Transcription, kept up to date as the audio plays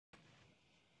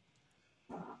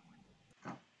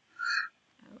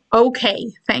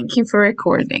Okay, thank you for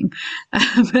recording.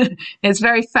 It's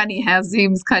very funny how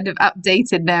Zoom's kind of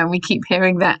updated now, and we keep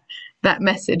hearing that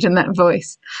message and that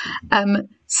voice.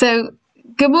 So,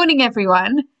 good morning,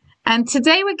 everyone. And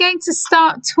today we're going to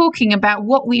start talking about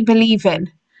what we believe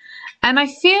in. And I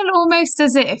feel almost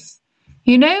as if,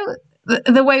 you know,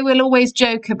 the way we'll always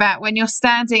joke about when you're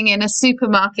standing in a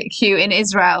supermarket queue in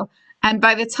Israel, and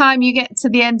by the time you get to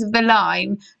the end of the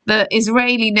line, the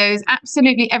Israeli knows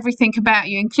absolutely everything about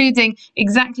you, including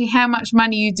exactly how much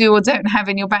money you do or don't have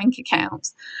in your bank account,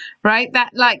 right?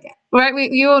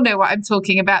 You all know what I'm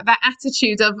talking about, that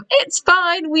attitude of, it's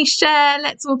fine, we share,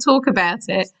 let's all talk about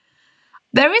it.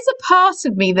 There is a part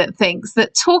of me that thinks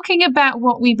that talking about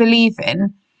what we believe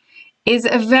in is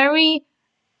a very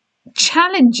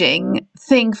challenging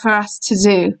thing for us to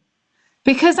do,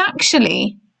 because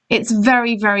actually it's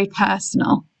very, very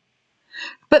personal.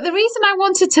 But the reason I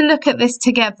wanted to look at this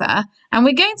together, and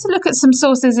we're going to look at some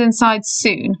sources inside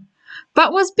soon,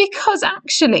 but was because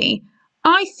actually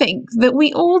I think that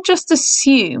we all just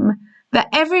assume that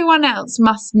everyone else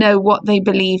must know what they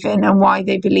believe in and why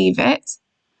they believe it,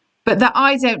 but that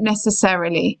I don't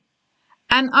necessarily.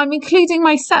 And I'm including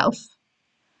myself.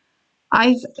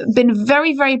 I've been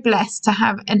very, very blessed to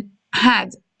have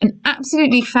had an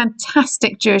absolutely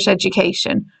fantastic Jewish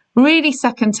education, really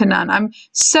second to none. I'm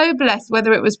so blessed,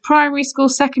 whether it was primary school,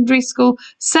 secondary school,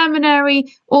 seminary,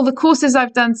 all the courses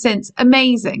I've done since,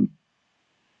 amazing.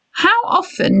 How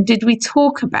often did we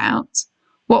talk about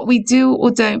what we do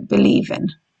or don't believe in?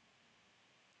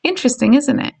 Interesting,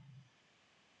 isn't it?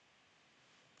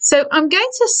 So I'm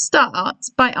going to start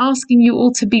by asking you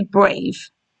all to be brave.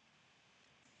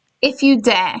 If you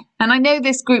dare, and I know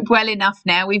this group well enough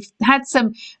now, we've had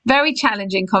some very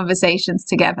challenging conversations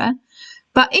together,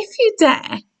 but if you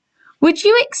dare, would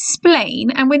you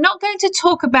explain, and we're not going to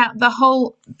talk about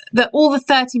all the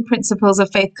 13 principles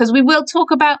of faith, because we will talk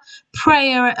about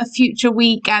prayer at a future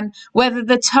week and whether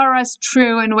the Torah's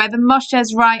true and whether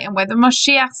Moshe's right and whether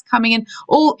Moshiach's coming in,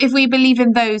 all if we believe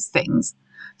in those things.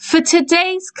 For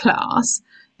today's class,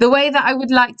 the way that I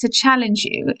would like to challenge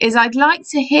you is I'd like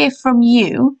to hear from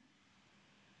you.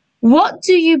 What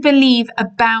do you believe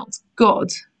about God?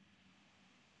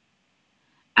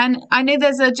 And I know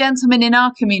there's a gentleman in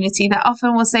our community that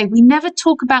often will say, we never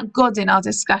talk about God in our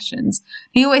discussions.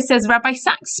 He always says, Rabbi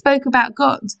Sachs spoke about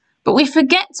God, but we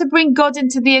forget to bring God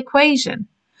into the equation.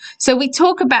 So we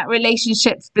talk about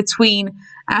relationships between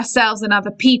ourselves and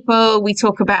other people. We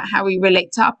talk about how we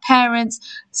relate to our parents,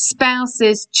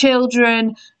 spouses,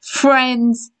 children,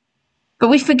 friends. But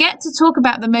we forget to talk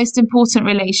about the most important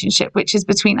relationship, which is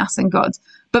between us and God.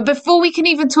 But before we can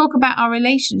even talk about our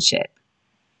relationship,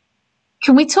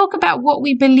 can we talk about what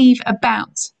we believe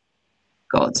about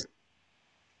God?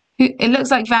 It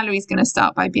looks like Valerie's going to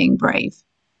start by being brave.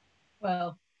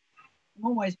 Well, I'm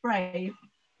always brave,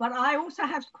 but I also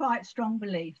have quite strong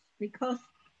beliefs, because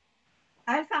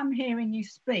as I'm hearing you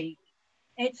speak,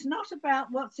 it's not about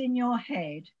what's in your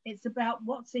head, it's about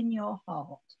what's in your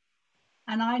heart.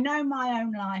 And I know my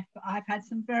own life, I've had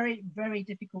some very, very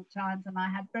difficult times, and I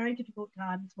had very difficult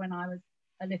times when I was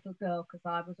a little girl, because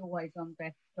I was always on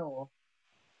death's door.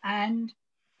 And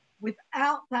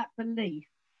without that belief,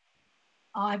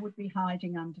 I would be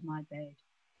hiding under my bed.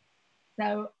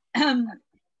 So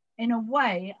in a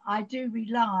way, I do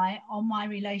rely on my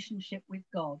relationship with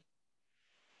God,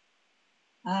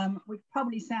 which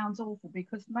probably sounds awful,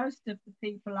 because most of the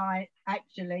people I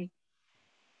actually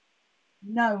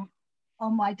know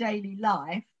on my daily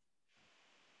life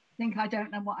think I don't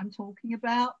know what I'm talking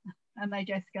about, and they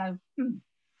just go,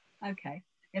 okay,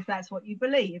 if that's what you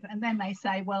believe. And then they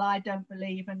say, well, I don't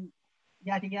believe, and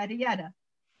yada, yada, yada.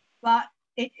 But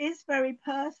it is very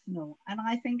personal. And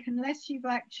I think unless you've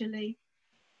actually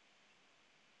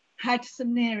had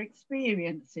some near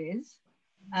experiences,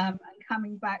 and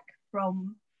coming back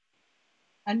from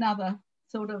another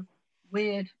sort of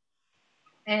weird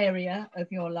area of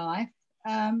your life,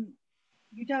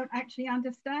 you don't actually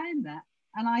understand that.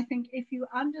 And I think if you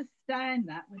understand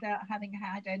that without having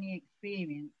had any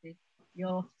experiences,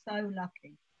 you're so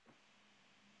lucky.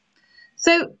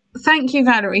 So thank you,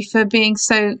 Valerie, for being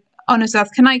so honest with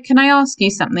us. Can I ask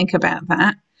you something about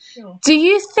that? Sure. Do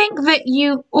you think that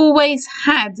you always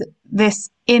had this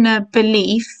inner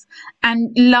belief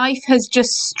and life has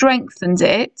just strengthened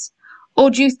it?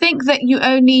 Or do you think that you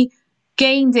only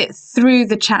gained it through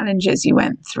the challenges you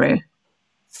went through?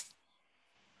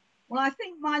 Well, I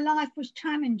think my life was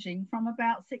challenging from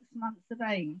about 6 months of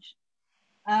age.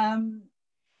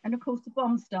 And of course, the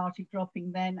bombs started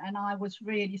dropping then, and I was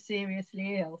really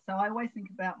seriously ill. So I always think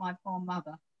about my poor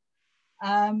mother.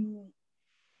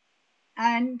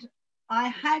 And I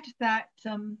had that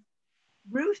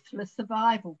ruthless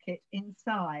survival kit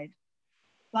inside.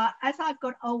 But as I've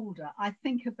got older, I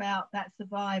think about that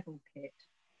survival kit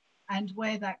and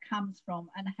where that comes from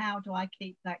and how do I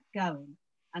keep that going.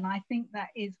 And I think that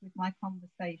is with my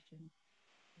conversation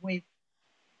with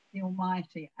the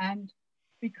Almighty. And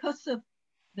because of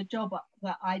the job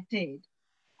that I did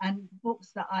and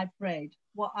books that I've read,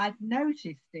 what I've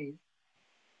noticed is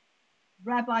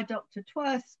Rabbi Dr.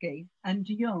 Tversky and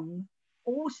Jung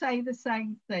all say the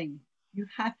same thing. You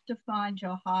have to find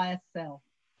your higher self.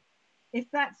 If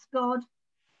that's God,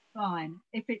 fine.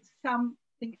 If it's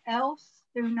something else,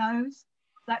 who knows?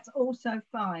 That's also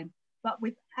fine. But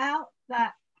without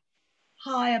that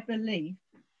higher belief,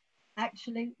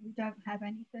 actually, we don't have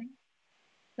anything.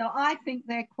 So I think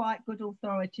they're quite good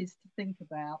authorities to think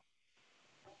about.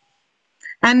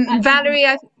 And Valerie,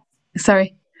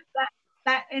 sorry.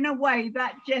 That in a way,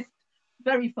 that just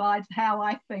verified how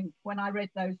I think when I read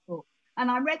those books. And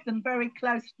I read them very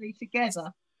closely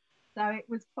together. So it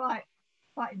was quite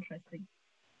interesting.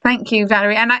 Thank you,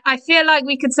 Valerie. And I feel like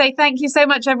we could say thank you so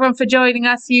much, everyone, for joining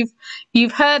us.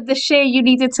 You've heard the share you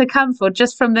needed to come for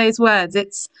just from those words.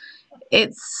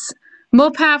 It's more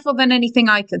powerful than anything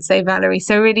I could say, Valerie.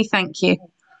 So really, thank you.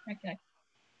 Okay.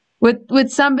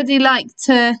 Would somebody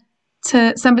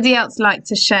somebody else like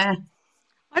to share?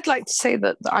 I'd like to say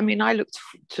that, I mean, I looked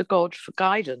to God for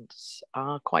guidance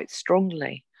quite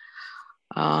strongly.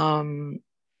 In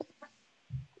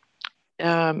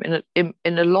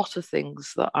a lot of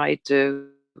things that I do.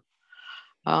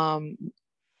 I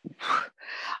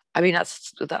mean,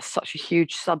 that's such a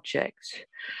huge subject,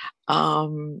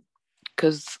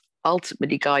 because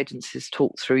ultimately guidance is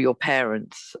taught through your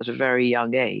parents at a very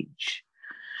young age,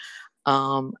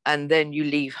 and then you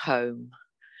leave home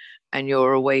and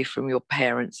you're away from your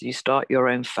parents, you start your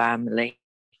own family,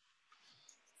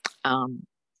 and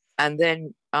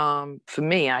then for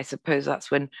me, I suppose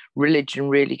that's when religion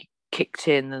really kicked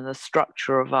in, and the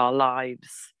structure of our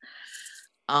lives,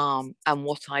 and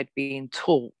what I'd been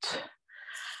taught,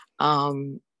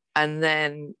 and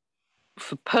then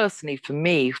personally for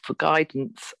me, for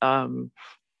guidance, I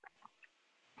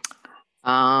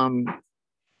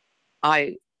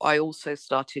also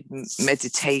started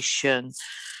meditation,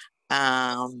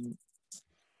 and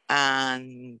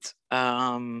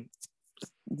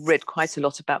read quite a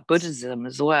lot about Buddhism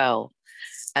as well,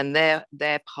 and their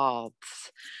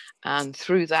paths, and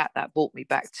through that brought me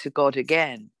back to God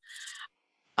again,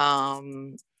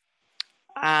 and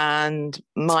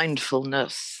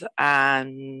mindfulness,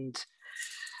 and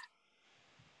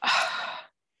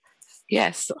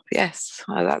yes, that's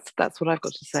what I've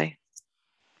got to say.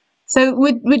 So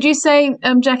would you say,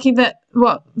 Jackie, that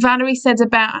what Valerie said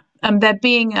about there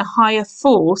being a higher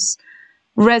force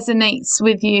resonates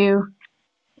with you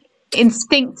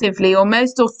instinctively,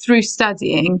 almost, or through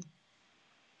studying?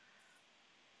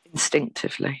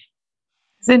 Instinctively.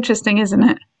 It's interesting, isn't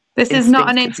it? This is not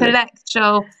an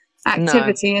intellectual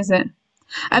activity, is it?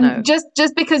 No.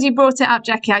 Just because you brought it up,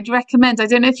 Jackie, I'd recommend, I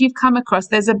don't know if you've come across,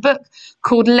 there's a book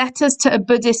called Letters to a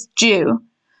Buddhist Jew,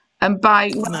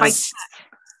 by Rabbi Tat.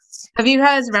 Have you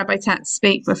heard Rabbi Tat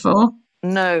speak before?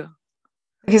 No.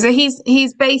 Because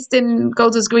he's based in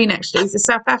Golders Green, actually. He's a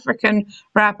South African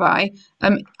rabbi.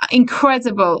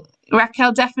 Incredible.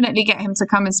 Raquel, definitely get him to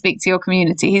come and speak to your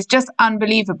community. He's just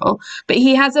unbelievable. But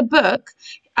he has a book.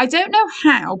 I don't know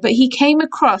how, but he came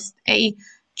across a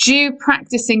Jew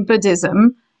practicing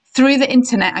Buddhism through the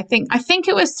internet. I think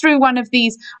it was through one of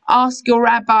these Ask Your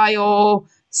Rabbi, or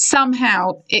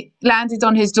somehow it landed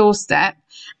on his doorstep.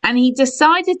 And he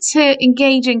decided to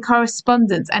engage in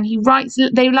correspondence, and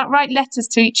they write letters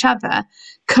to each other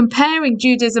comparing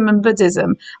Judaism and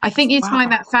Buddhism. I think you'd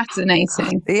find that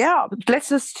fascinating. Yeah,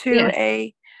 letters to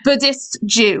a Buddhist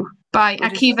Jew by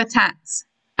Akiva Tatz.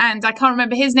 And I can't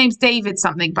remember, his name's David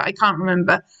something, but I can't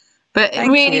remember. But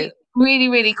really,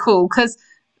 really cool, because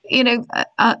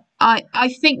I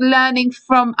think learning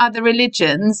from other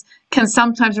religions can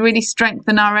sometimes really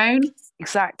strengthen our own.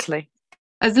 Exactly.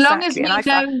 As long as we know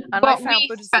what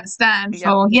we stand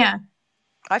for,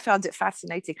 I found it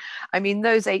fascinating. I mean,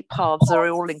 those 8 paths are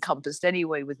all encompassed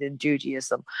anyway within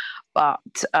Judaism, but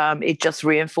it just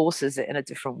reinforces it in a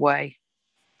different way.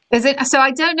 Is it? So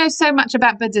I don't know so much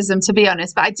about Buddhism, to be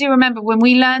honest, but I do remember when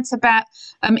we learnt about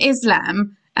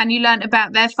Islam, and you learnt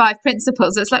about their 5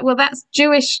 principles. It's like, well, that's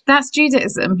Jewish, that's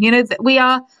Judaism. That we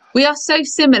are so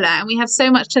similar, and we have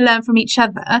so much to learn from each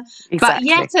other. Exactly. But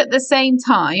yet at the same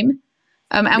time,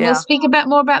 we'll speak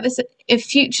more about this in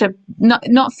future,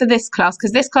 not for this class,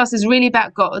 because this class is really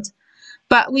about God.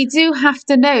 But we do have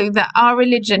to know that our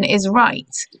religion is right,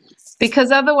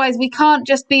 because otherwise we can't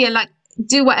just be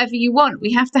do whatever you want.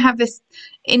 We have to have this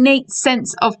innate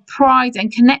sense of pride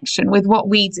and connection with what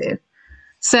we do.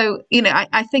 So, you know,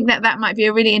 I think that might be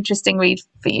a really interesting read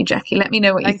for you, Jackie. Let me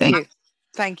know what you think.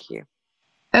 Thank you.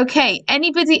 Okay.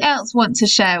 Anybody else want to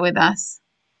share with us?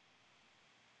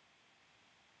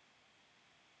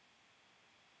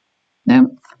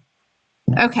 No?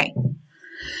 Okay.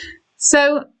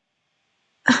 So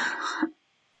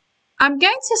I'm going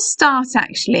to start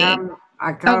actually.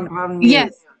 I can't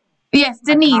unmute. Yes,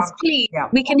 Denise, please. Yeah.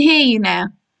 We can hear you now.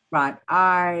 Right.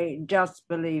 I just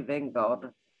believe in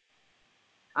God.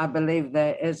 I believe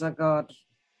there is a God.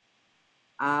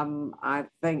 I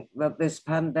think that this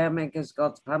pandemic is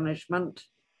God's punishment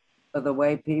for the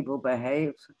way people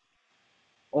behave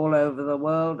all over the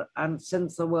world. And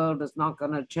since the world is not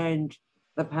going to change,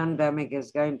 the pandemic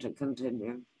is going to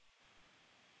continue.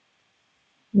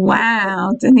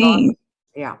 Wow, Denise.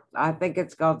 Yeah, I think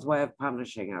it's God's way of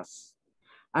punishing us.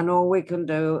 And all we can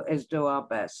do is do our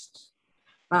best.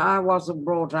 Now, I wasn't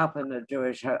brought up in a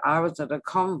Jewish home. I was at a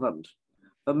convent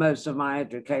for most of my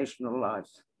educational life.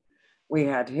 We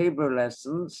had Hebrew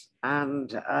lessons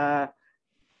and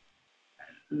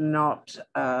no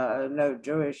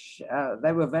Jewish.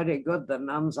 They were very good, the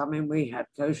nuns. I mean, we had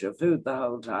kosher food the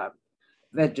whole time,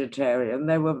 vegetarian.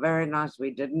 They were very nice.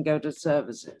 We didn't go to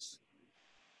services.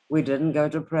 We didn't go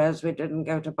to prayers. We didn't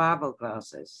go to Bible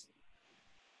classes.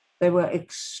 They were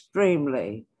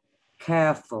extremely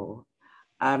careful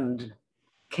and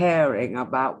caring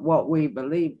about what we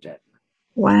believed in.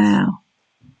 Wow.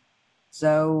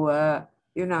 So,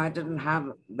 you know, I didn't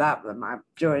have that. My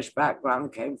Jewish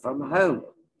background came from home.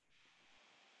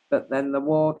 But then the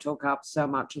war took up so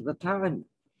much of the time.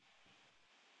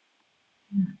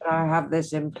 But I have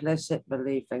this implicit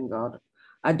belief in God.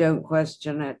 I don't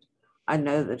question it. I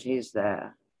know that he's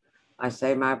there. I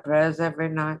say my prayers every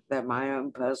night. They're my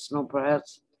own personal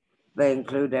prayers. They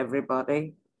include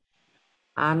everybody.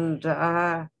 And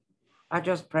I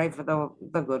just pray for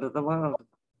the good of the world.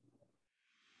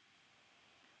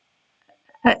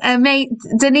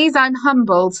 Denise, I'm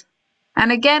humbled.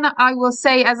 And again, I will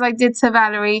say, as I did to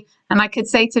Valerie, and I could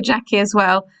say to Jackie as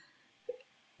well,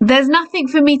 there's nothing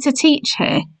for me to teach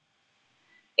here.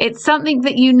 It's something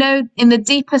that you know in the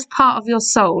deepest part of your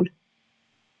soul.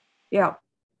 Yeah.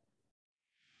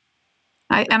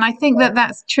 I think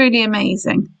that's truly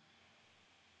amazing.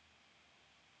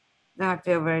 I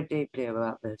feel very deeply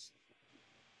about this.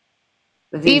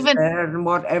 That he's there and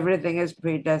what everything is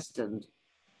predestined.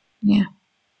 Yeah.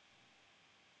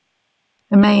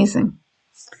 Amazing.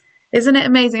 Isn't it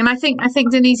amazing? And I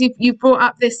think Denise, you've brought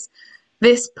up this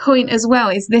point as well,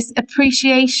 is this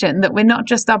appreciation that we're not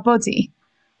just our body,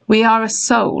 we are a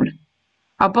soul.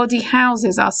 Our body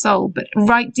houses our soul, but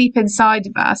right deep inside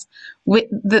of us, with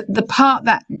the part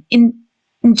that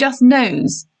just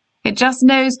knows. It just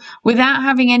knows without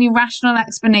having any rational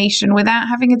explanation, without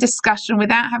having a discussion,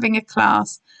 without having a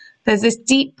class. There's this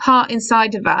deep part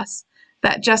inside of us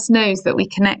that just knows that we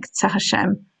connect to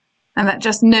Hashem, and that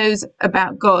just knows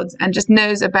about God and just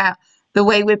knows about the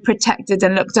way we're protected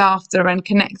and looked after and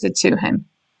connected to him.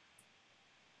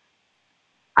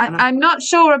 I'm not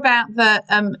sure about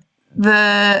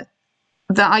the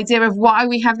idea of why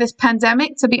we have this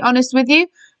pandemic, to be honest with you,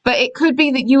 but it could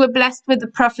be that you were blessed with the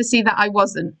prophecy that I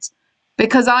wasn't,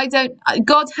 because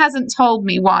God hasn't told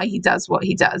me why he does what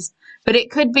he does, but it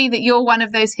could be that you're one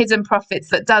of those hidden prophets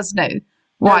that does know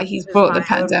why he's brought the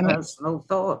pandemic. Personal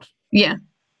thought. Yeah.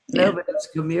 Nobody's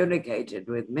communicated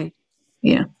with me.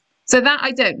 Yeah. So that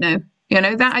I don't know.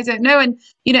 That I don't know. And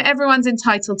everyone's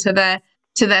entitled to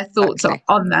their thoughts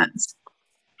on that.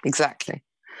 Exactly.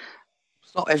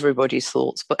 It's not everybody's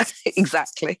thoughts, but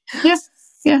exactly.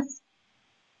 Yeah.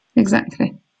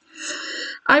 Exactly.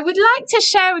 I would like to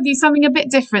share with you something a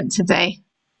bit different today.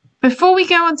 Before we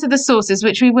go on to the sources,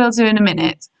 which we will do in a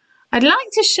minute, I'd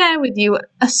like to share with you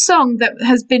a song that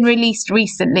has been released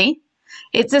recently.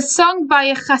 It's a song by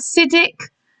a Hasidic,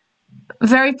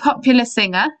 very popular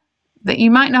singer that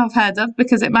you might not have heard of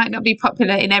because it might not be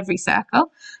popular in every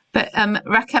circle. But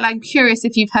Raquel, I'm curious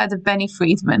if you've heard of Benny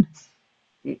Friedman.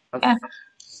 Yeah.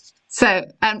 So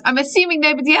I'm assuming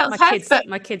nobody else has. But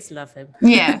my kids love him.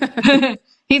 Yeah.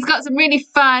 He's got some really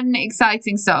fun,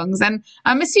 exciting songs. And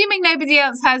I'm assuming nobody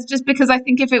else has, just because I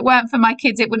think if it weren't for my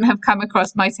kids, it wouldn't have come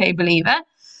across my table either.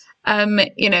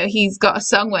 He's got a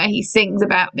song where he sings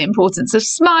about the importance of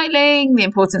smiling, the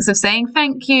importance of saying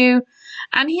thank you.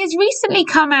 And he has recently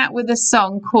come out with a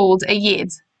song called a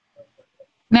Yid.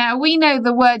 Now, we know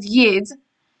the word Yid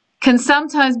can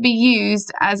sometimes be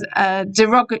used as a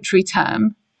derogatory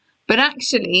term. But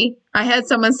actually, I heard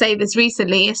someone say this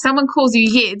recently, if someone calls you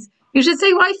Yid, you should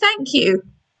say, why, thank you.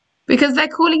 because they're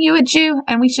calling you a Jew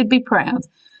and we should be proud.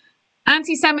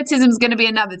 Anti-Semitism is going to be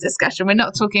another discussion. We're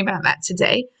not talking about that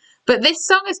today. But this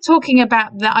song is talking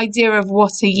about the idea of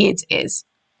what a Yid is.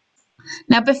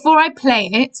 Now, before I play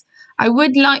it, I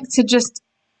would like to just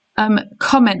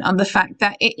comment on the fact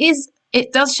that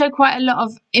it does show quite a lot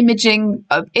of imaging.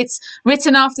 It's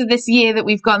written after this year that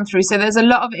we've gone through. So there's a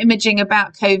lot of imaging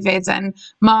about COVID and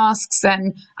masks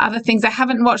and other things. I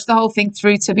haven't watched the whole thing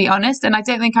through, to be honest, and I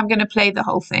don't think I'm going to play the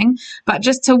whole thing. But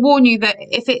just to warn you that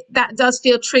if that does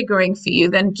feel triggering for you,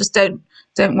 then just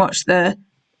don't watch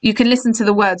you can listen to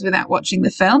the words without watching the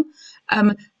film.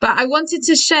 But I wanted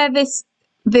to share this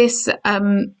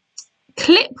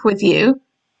clip with you.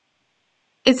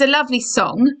 It's a lovely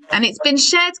song, and it's been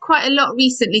shared quite a lot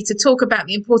recently to talk about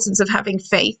the importance of having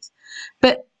faith.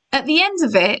 But at the end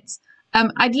of it,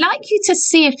 I'd like you to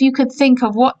see if you could think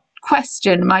of what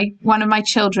question one of my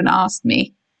children asked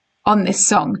me on this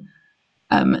song.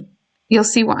 You'll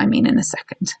see what I mean in a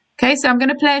second. Okay, so I'm going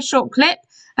to play a short clip,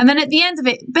 and then at the end of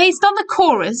it, based on the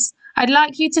chorus, I'd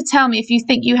like you to tell me if you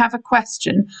think you have a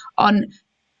question on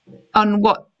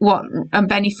what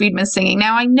Benny Friedman's singing.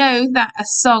 Now, I know that a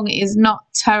song is not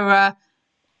Torah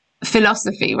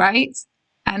philosophy, right?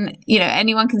 And,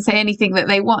 anyone can say anything that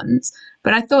they want,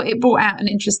 but I thought it brought out an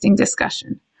interesting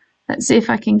discussion. Let's see if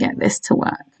I can get this to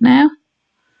work now.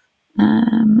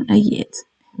 A Yid.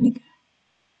 Here we go.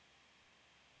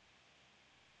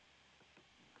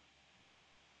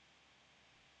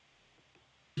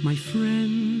 My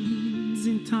friends,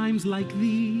 in times like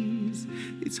these,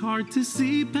 it's hard to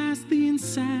see past the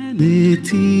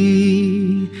insanity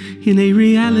in a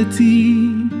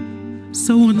reality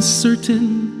so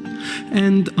uncertain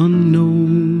and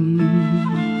unknown.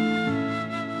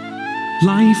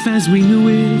 Life as we knew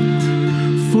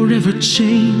it forever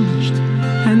changed,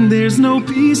 and there's no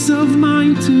peace of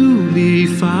mind to be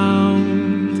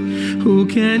found. Who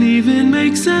can even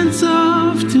make sense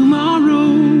of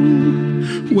tomorrow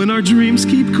when our dreams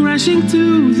keep crashing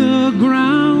to the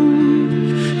ground?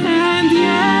 And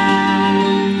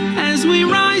yet, as we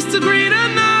rise to greet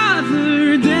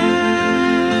another day,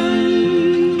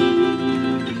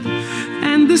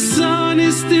 and the sun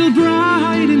is still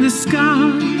bright in the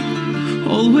sky,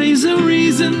 always a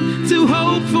reason to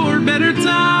hope for better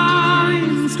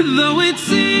times. Though it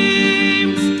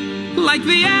seems like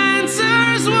the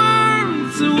answer's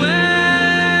worlds away,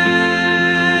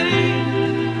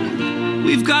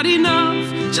 we've got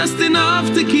enough, just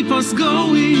enough to keep us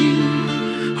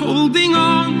going, holding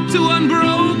on to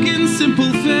unbroken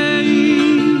simple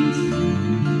faith.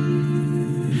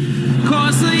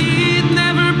 'Cause the Yid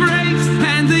never breaks,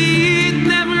 and the Yid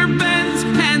never bends,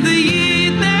 and the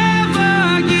Yid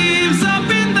never gives up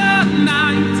in the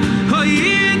night. A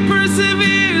Yid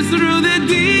perseveres through the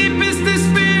deepest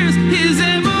despairs. His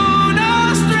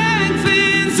emunah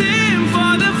strengthens him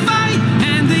for the fight,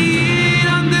 and the Yid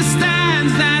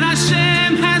understands that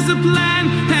Hashem has a plan,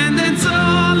 and that's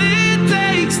all it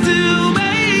takes to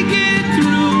make it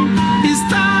through. His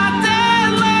thought that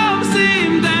loves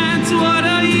him, that's what a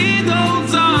Yid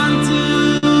holds on to.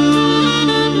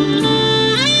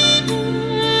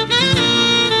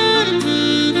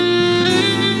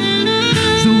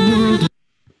 The world.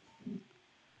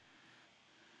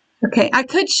 Okay, I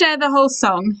could share the whole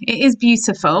song. It is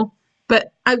beautiful,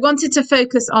 but I wanted to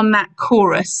focus on that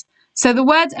chorus. So the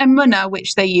word emunah,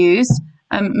 which they used,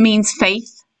 means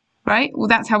faith, right? Well,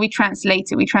 that's how we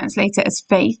translate it. We translate it as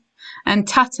faith. And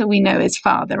tata we know is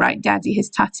father, right? Daddy, his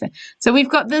tata. So we've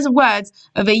got those words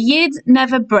of a Yid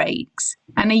never breaks,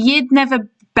 and a Yid never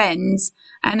bends,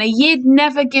 and a Yid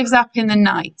never gives up in the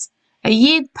night. A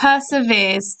Yid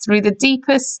perseveres through the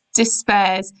deepest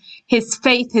despairs. His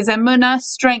faith, his emunah,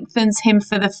 strengthens him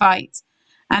for the fight.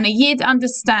 And a Yid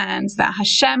understands that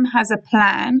Hashem has a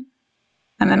plan.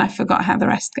 And then I forgot how the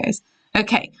rest goes.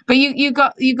 Okay, but you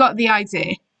got the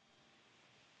idea.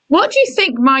 What do you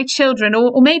think my children,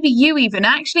 or maybe you even,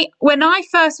 actually, when I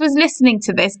first was listening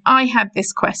to this, I had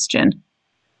this question.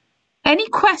 Any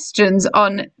questions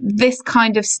on this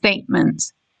kind of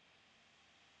statement?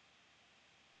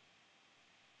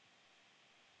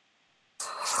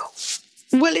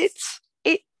 Well,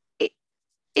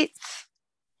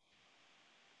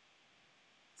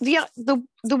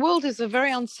 the world is a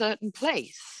very uncertain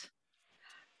place,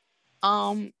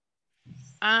 and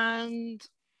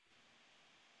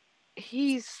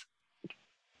he's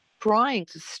trying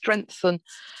to strengthen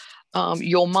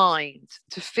your mind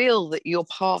to feel that you're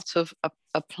part of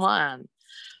a plan,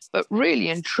 but really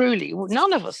and truly,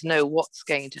 none of us know what's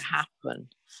going to happen.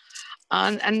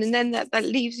 And then that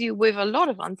leaves you with a lot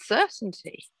of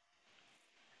uncertainty.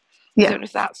 I don't know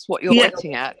if that's what you're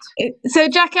getting at. So,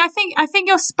 Jackie, I think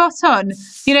you're spot on.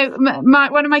 You know,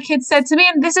 one of my kids said to me,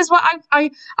 and this is what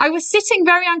I was sitting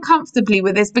very uncomfortably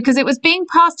with this because it was being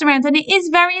passed around, and it is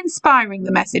very inspiring,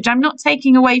 the message. I'm not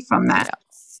taking away from that. Yeah.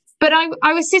 But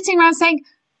I was sitting around saying,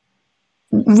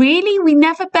 really? We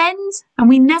never bend and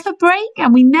we never break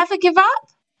and we never give up?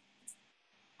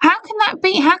 How can that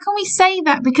be? How can we say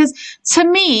that? Because to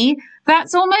me,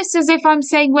 that's almost as if I'm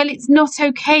saying, well, it's not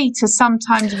okay to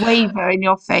sometimes waver in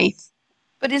your faith.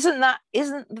 But isn't that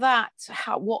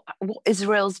how what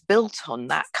Israel's built on,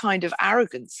 that kind of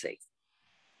arrogancy?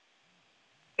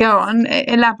 Go on,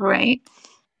 elaborate.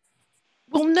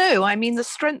 Well, no, I mean the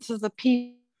strength of the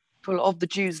people of the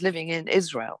Jews living in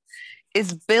Israel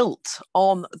is built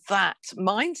on that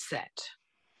mindset.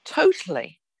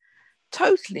 Totally.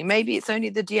 Maybe it's only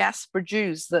the diaspora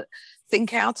Jews that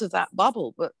think out of that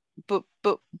bubble, but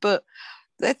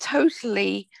they're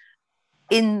totally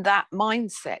in that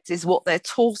mindset, is what they're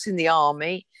taught in the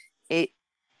army.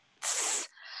 It's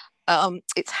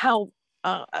how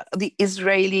the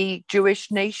Israeli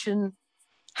Jewish nation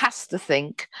has to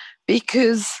think,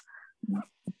 because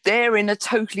they're in a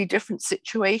totally different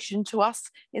situation to us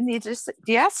in the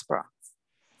diaspora.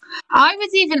 I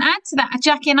would even add to that,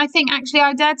 Jackie, and I think actually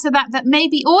I'd add to that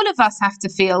maybe all of us have to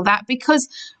feel that, because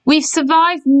we've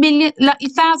survived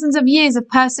thousands of years of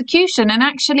persecution, and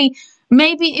actually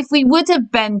maybe if we would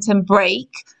have bent and break,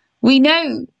 we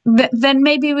know that then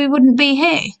maybe we wouldn't be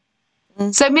here.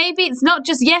 So maybe it's not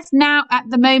just, yes, now at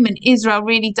the moment Israel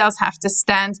really does have to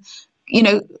stand, you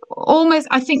know, almost,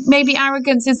 I think maybe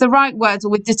arrogance is the right word,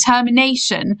 or with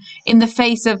determination in the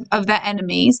face of their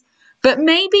enemies. But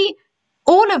maybe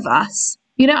all of us,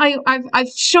 you know, I'm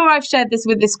sure I've shared this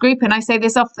with this group, and I say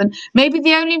this often, maybe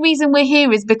the only reason we're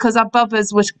here is because our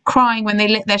bubbas were crying when they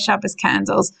lit their Shabbos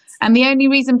candles. And the only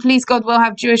reason, please God, we'll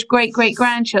have Jewish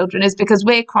great-great-grandchildren is because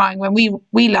we're crying when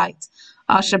we light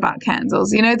our Shabbat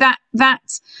candles. You know, that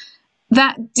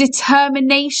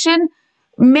determination,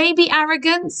 maybe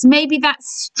arrogance, maybe that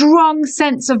strong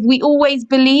sense of we always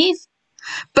believe.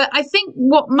 But I think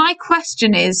what my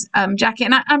question is, Jackie,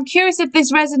 and I'm curious if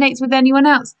this resonates with anyone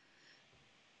else,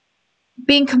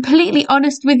 being completely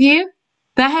honest with you,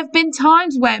 there have been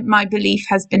times where my belief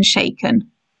has been shaken.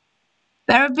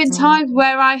 There have been times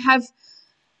where I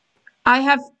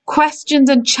have questioned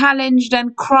and challenged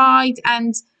and cried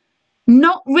and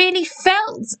not really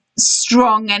felt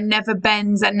strong and never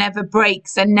bends and never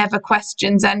breaks and never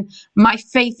questions, and my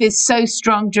faith is so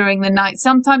strong during the night.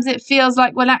 Sometimes it feels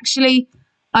like, well, actually,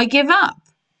 I give up,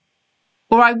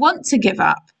 or I want to give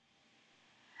up.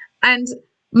 And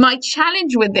my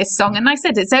challenge with this song, and I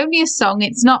said it's only a song,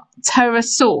 it's not Torah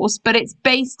source, but it's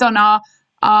based on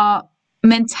our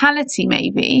mentality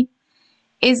maybe,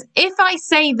 is if I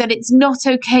say that it's not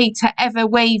okay to ever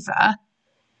waver,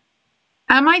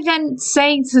 am I then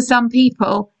saying to some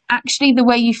people, actually the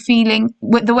way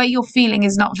you're feeling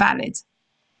is not valid?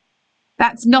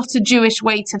 That's not a Jewish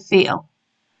way to feel.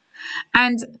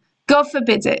 And God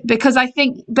forbid it, because I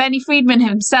think Benny Friedman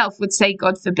himself would say,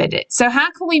 God forbid it. So how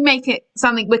can we make it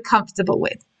something we're comfortable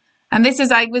with? And this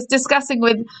is, I was discussing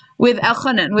with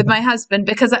Elchanan, with my husband,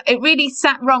 because it really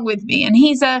sat wrong with me. And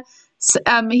he's a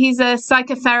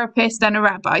psychotherapist and a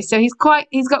rabbi. So he's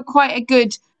got quite a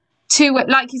good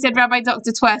like you said, Rabbi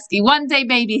Dr. Twersky. One day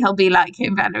maybe he'll be like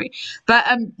him, Valerie. But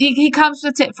he comes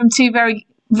at it from two very,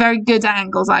 very good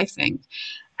angles, I think.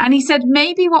 And he said,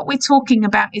 maybe what we're talking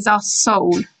about is our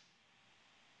soul.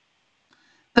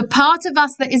 The part of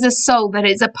us that is a soul, that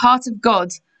is a part of God,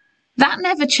 that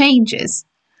never changes.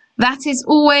 That is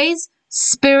always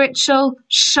spiritual,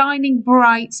 shining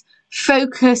bright,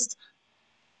 focused,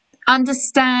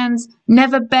 understands,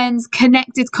 never bends,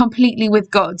 connected completely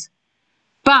with God.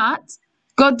 But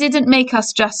God didn't make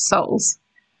us just souls.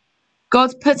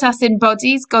 God put us in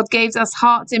bodies. God gave us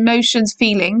hearts, emotions,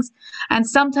 feelings. And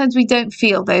sometimes we don't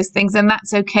feel those things, and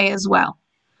that's okay as well.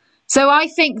 So I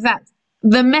think that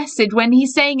the message, when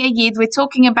he's saying a yid, we're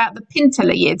talking about the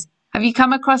pintele yid. Have you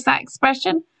come across that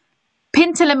expression?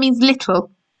 Pintele means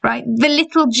little, right? The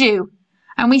little Jew.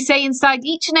 And we say inside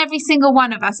each and every single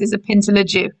one of us is a pintele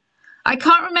Jew. I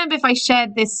can't remember if I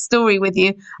shared this story with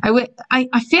you. I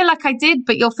feel like I did,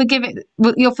 but you'll forgive it.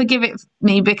 You'll forgive it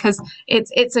me because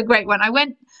it's a great one. I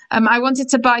wanted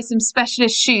to buy some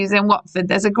specialist shoes in Watford.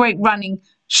 There's a great running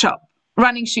shoe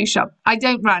shop. I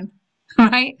don't run,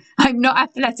 right? I'm not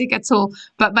athletic at all,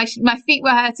 but my feet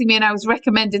were hurting me, and I was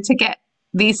recommended to get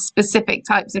these specific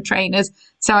types of trainers.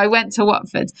 So I went to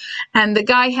Watford, and the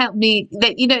guy helped me.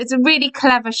 It's a really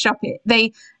clever shop.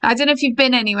 I don't know if you've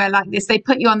been anywhere like this. They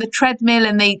put you on the treadmill,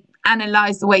 and they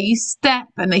analyze the way you step,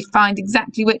 and they find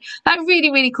exactly what, like,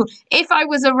 really, really cool. If I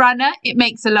was a runner, it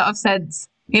makes a lot of sense.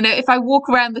 You know, if I walk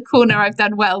around the corner, I've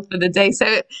done well for the day.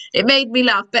 So it made me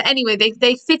laugh. But anyway,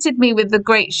 they fitted me with the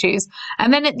great shoes.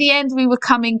 And then at the end, we were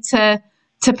coming to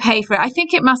pay for it. I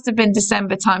think it must have been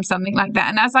December time, something like that.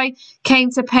 And as I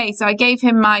came to pay, so I gave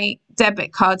him my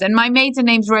debit card, and my maiden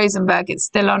name's Rosenberg. It's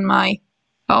still on my,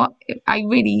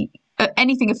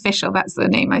 anything official, that's the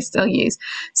name I still use.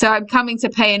 So I'm coming to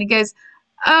pay, and he goes,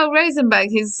 "Oh, Rosenberg."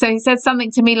 So he said something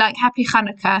to me like "Happy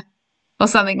Hanukkah" or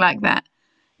something like that.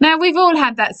 Now, we've all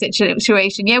had that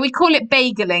situation. Yeah, we call it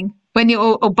bageling when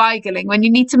you're, or beigling, when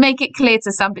you need to make it clear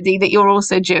to somebody that you're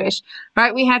also Jewish,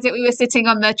 right? We had it, we were sitting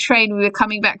on the train, we were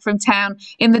coming back from town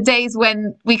in the days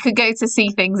when we could go to see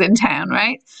things in town,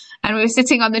 right? And we were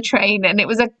sitting on the train, and it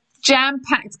was a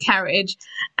jam-packed carriage,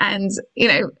 and, you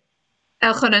know,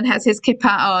 Elchanan has his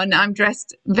kippah on, I'm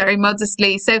dressed very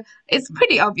modestly. So it's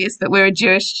pretty obvious that we're a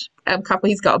Jewish couple.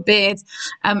 He's got a beard.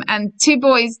 And two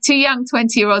young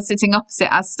 20-year-olds sitting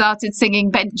opposite us started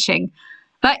singing benching.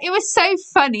 Like, it was so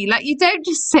funny. Like, you don't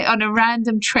just sit on a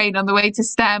random train on the way to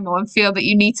Stanmore and feel that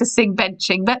you need to sing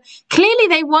benching. But clearly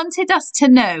they wanted us to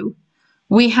know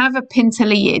we have a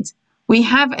Pintel Yid. We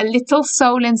have a little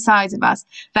soul inside of us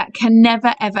that can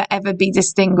never, ever, ever be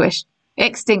extinguished.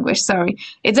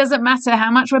 It doesn't matter how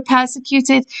much we're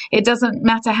persecuted. It doesn't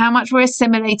matter how much we're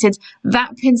assimilated.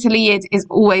 That Pintel Yid is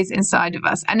always inside of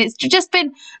us. And it's just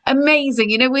been amazing.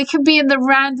 You know, we can be in the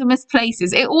randomest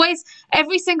places.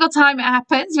 Every single time it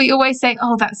happens, we always say,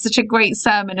 "Oh, that's such a great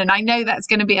sermon." And I know that's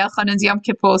going to be Elchanan's Yom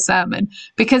Kippur sermon,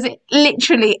 because it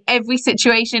literally, every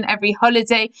situation, every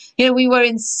holiday, you know, we were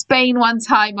in Spain one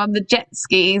time on the jet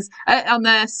skis, on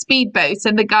the speedboat,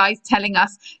 and the guy's telling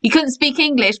us, he couldn't speak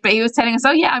English, but he was telling us,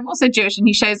 "Oh yeah, I'm also Jewish," and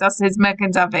he shows us his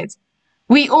Magen David.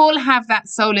 We all have that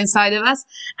soul inside of us,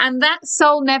 and that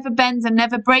soul never bends and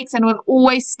never breaks, and will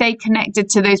always stay connected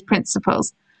to those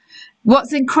principles.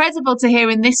 What's incredible to hear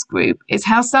in this group is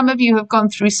how some of you have gone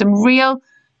through some real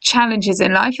challenges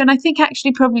in life, and I think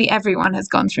actually probably everyone has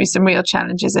gone through some real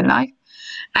challenges in life,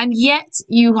 and yet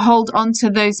you hold on to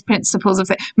those principles of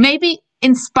faith. Maybe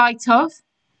in spite of,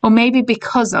 or maybe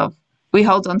because of, we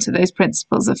hold on to those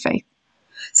principles of faith.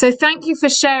 So thank you for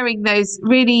sharing those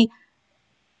really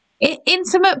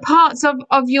intimate parts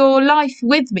of your life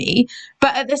with me,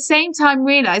 but at the same time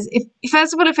realize,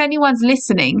 if anyone's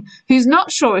listening who's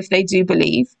not sure if they do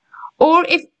believe, or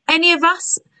if any of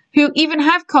us who even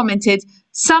have commented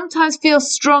sometimes feel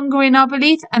stronger in our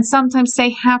belief and sometimes say,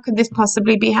 "How could this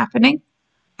possibly be happening?"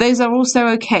 Those are also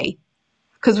okay,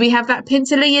 because we have that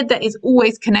Pintel Yid that is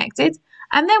always connected.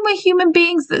 And then we're human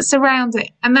beings that surround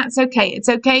it. And that's okay. It's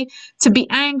okay to be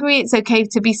angry. It's okay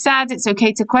to be sad. It's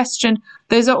okay to question.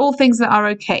 Those are all things that are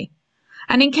okay.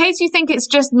 And in case you think it's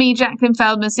just me, Jacqueline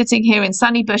Feldman, sitting here in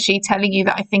sunny Bushy telling you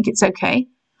that I think it's okay,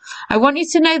 I want you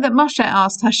to know that Moshe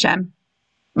asked Hashem.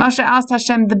 Moshe asked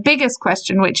Hashem the biggest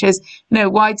question, which is,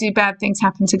 why do bad things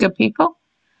happen to good people?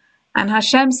 And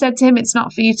Hashem said to him, "It's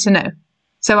not for you to know."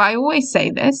 So I always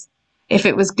say this: if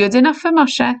it was good enough for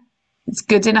Moshe, it's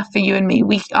good enough for you and me.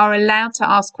 We are allowed to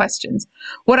ask questions.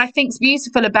 What I think is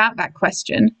beautiful about that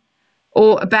question,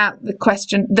 or about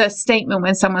the statement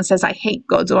when someone says, "I hate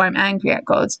God," or "I'm angry at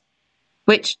God,"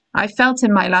 which I felt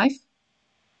in my life.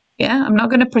 Yeah, I'm not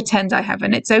going to pretend I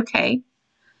haven't. It's okay.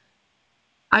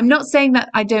 I'm not saying that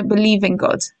I don't believe in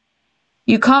God.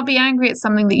 You can't be angry at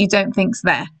something that you don't think's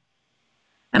there.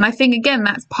 And I think, again,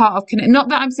 that's part of, not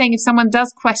that I'm saying if someone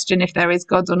does question if there is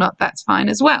God or not, that's fine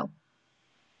as well.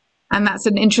 And that's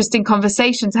an interesting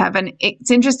conversation to have. And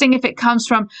it's interesting if it comes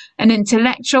from an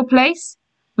intellectual place.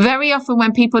 Very often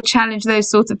when people challenge those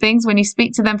sorts of things, when you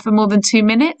speak to them for more than 2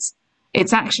 minutes,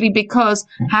 it's actually because,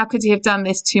 how could he have done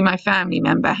this to my family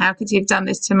member? How could he have done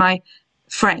this to my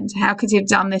friend? How could he have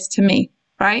done this to me?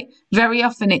 Right? Very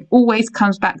often it always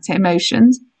comes back to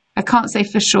emotions. I can't say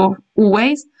for sure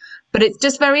always, but it's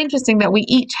just very interesting that we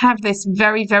each have this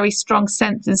very, very strong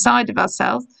sense inside of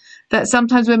ourselves that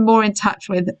sometimes we're more in touch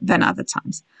with than other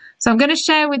times. So I'm going to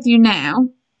share with you now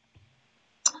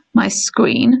my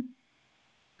screen.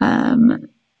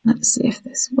 Let's see if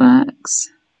this works.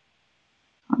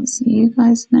 Can't see you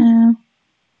guys now.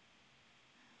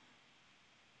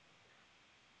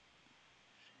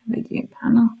 Video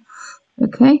panel.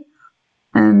 Okay.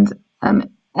 And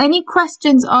any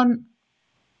questions on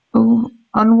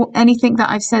anything that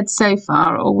I've said so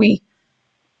far, or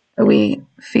are we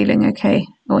feeling okay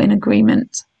or in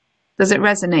agreement? Does it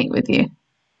resonate with you?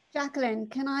 Jacqueline,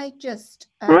 can I just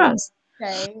Roz.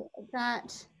 say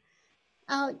that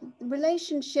our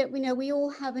relationship, we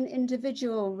all have an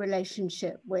individual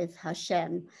relationship with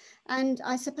Hashem. And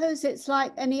I suppose it's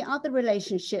like any other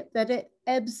relationship, that it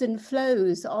ebbs and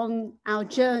flows on our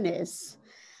journeys,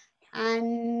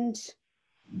 and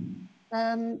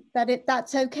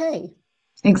that's okay.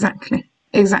 Exactly.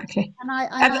 And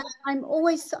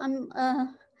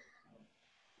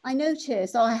I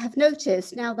notice, or I have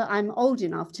noticed now that I'm old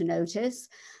enough to notice,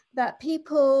 that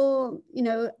people,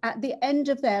 at the end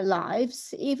of their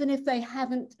lives, even if they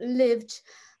haven't lived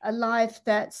a life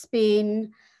that's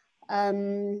been,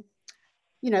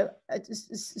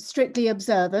 strictly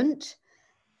observant,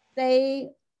 they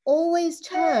always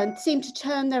seem to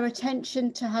turn their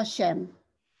attention to Hashem.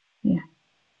 Yeah.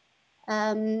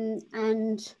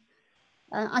 And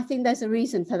I think there's a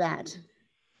reason for that.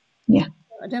 Yeah.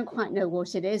 I don't quite know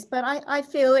what it is, but I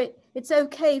feel it's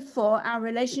okay for our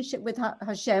relationship with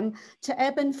Hashem to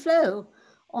ebb and flow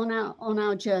on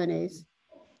our journeys.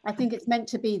 I think it's meant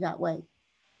to be that way.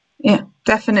 Yeah,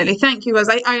 definitely. Thank you, Roz.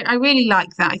 I really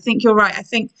like that. I think you're right. I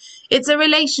think it's a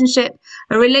relationship.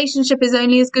 A relationship is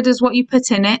only as good as what you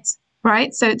put in it,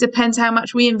 right? So it depends how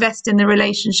much we invest in the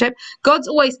relationship. God's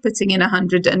always putting in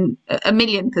 100 and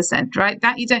 1,000,000%, right?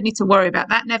 That you don't need to worry about.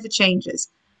 That never changes,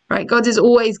 right? God is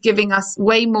always giving us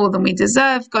way more than we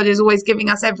deserve. God is always giving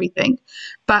us everything.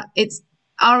 But it's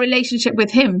our relationship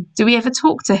with him. Do we ever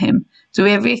talk to him? Do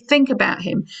we ever think about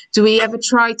him? Do we ever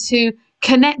try to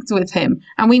connect with him?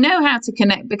 And we know how to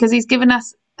connect because he's given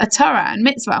us a Torah and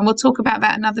mitzvah, and we'll talk about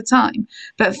that another time.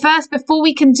 But first, before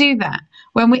we can do that,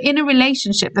 when we're in a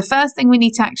relationship, the first thing we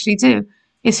need to actually do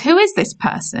is, who is this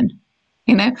person?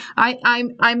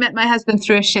 I met my husband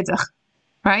through a shidduch,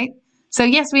 right? So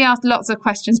yes, we asked lots of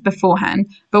questions beforehand,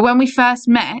 but when we first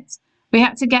met, we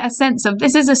had to get a sense of,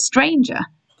 this is a stranger.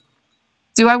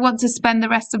 Do I want to spend the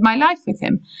rest of my life with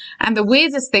him? And the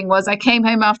weirdest thing was, I came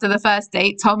home after the first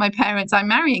date, told my parents I'm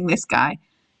marrying this guy.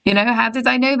 How did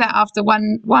I know that after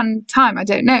one time? I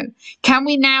don't know. Can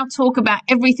we now talk about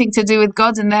everything to do with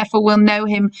God and therefore we'll know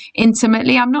him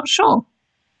intimately? I'm not sure.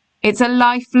 It's a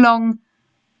lifelong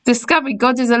discovery.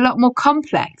 God is a lot more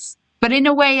complex, but in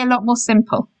a way a lot more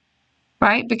simple,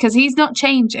 right? Because he's not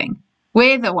changing.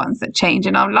 We're the ones that change,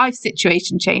 and our life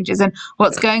situation changes and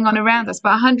what's going on around us.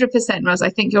 But 100%, Roz, I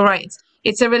think you're right.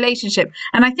 It's a relationship.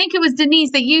 And I think it was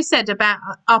Denise that you said about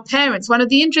our parents. One of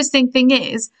the interesting thing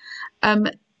is,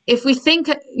 if we think,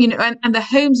 and the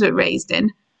homes we're raised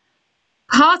in,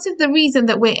 part of the reason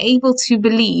that we're able to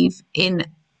believe in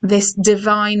this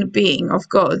divine being of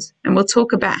God, and we'll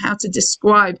talk about how to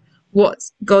describe what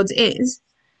God is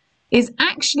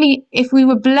actually, if we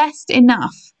were blessed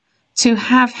enough to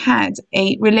have had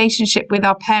a relationship with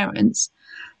our parents,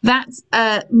 that's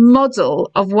a model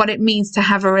of what it means to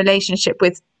have a relationship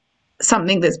with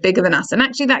something that's bigger than us. And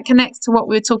actually that connects to what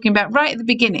we were talking about right at the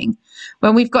beginning,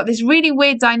 when we've got this really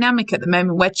weird dynamic at the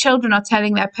moment where children are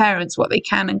telling their parents what they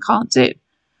can and can't do.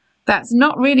 That's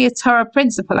not really a Torah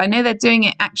principle. I know they're doing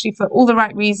it actually for all the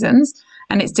right reasons,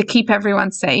 and it's to keep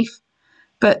everyone safe.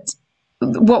 But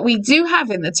what we do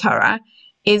have in the Torah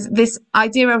is this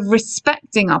idea of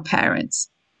respecting our parents.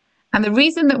 And the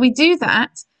reason that we do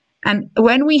that, and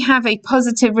when we have a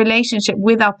positive relationship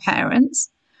with our parents,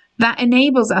 that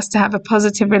enables us to have a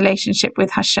positive relationship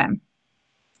with Hashem.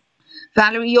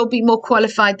 Valerie, you'll be more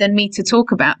qualified than me to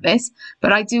talk about this,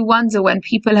 but I do wonder, when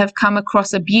people have come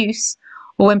across abuse,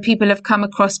 or when people have come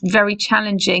across very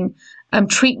challenging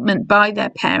treatment by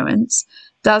their parents,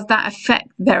 does that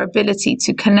affect their ability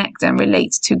to connect and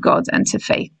relate to God and to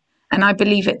faith? And I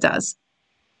believe it does.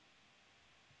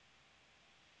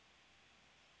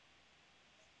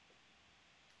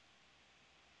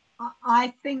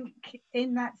 I think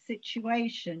in that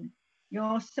situation,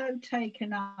 you're so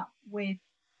taken up with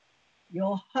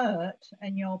your hurt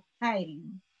and your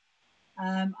pain.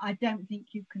 I don't think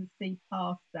you can see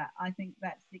past that. I think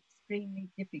that's extremely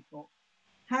difficult.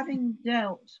 Having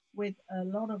dealt with a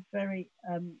lot of very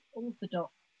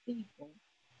orthodox people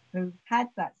who've had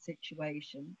that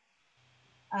situation,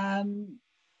 I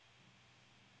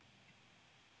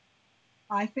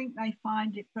think they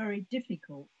find it very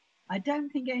difficult. I don't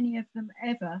think any of them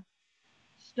ever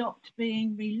stopped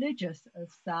being religious as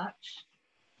such,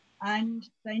 and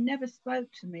they never spoke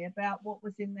to me about what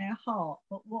was in their heart.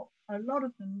 But what a lot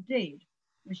of them did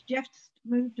was just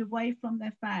moved away from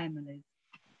their families.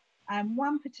 And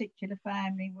one particular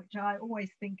family, which I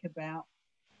always think about,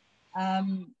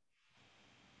 and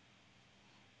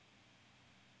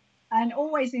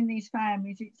always in these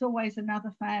families, it's always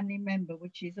another family member,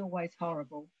 which is always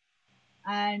horrible.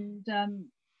 And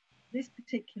this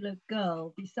particular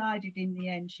girl decided in the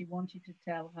end she wanted to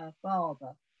tell her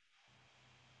father.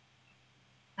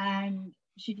 And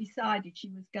she decided she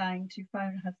was going to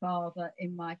phone her father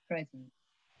in my presence.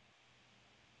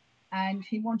 And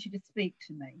he wanted to speak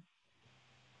to me.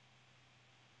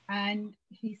 And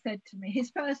he said to me,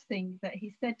 his first thing that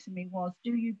he said to me was,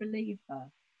 "Do you believe her?"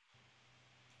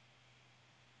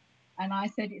 And I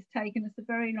said, "It's taken us a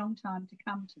very long time to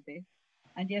come to this.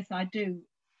 And yes, I do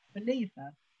believe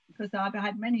her, because I've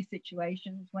had many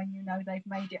situations when, you know, they've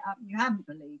made it up and you haven't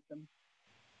believed them."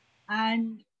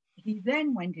 And he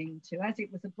then went into, as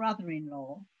it was a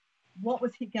brother-in-law, what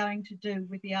was he going to do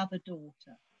with the other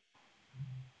daughter?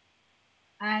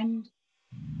 And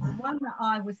the one that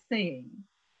I was seeing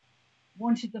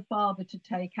wanted the father to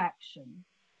take action.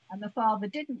 And the father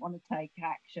didn't want to take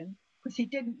action because he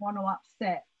didn't want to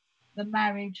upset the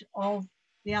marriage of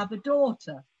the other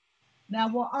daughter. Now,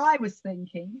 what I was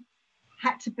thinking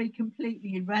had to be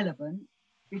completely irrelevant,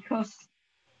 because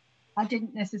I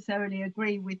didn't necessarily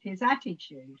agree with his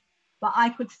attitude, but I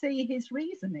could see his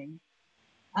reasoning.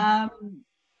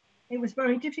 It was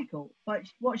very difficult, but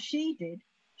what she did,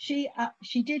 she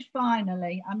did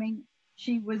finally, I mean,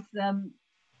 she was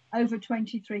over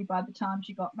 23 by the time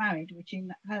she got married, which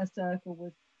in her circle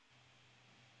was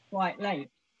quite late.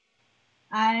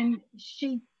 And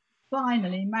she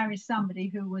finally married somebody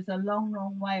who was a long,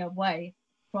 long way away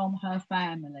from her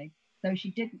family. So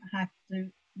she didn't have to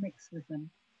mix with them.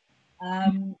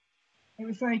 It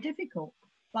was very difficult.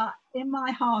 But in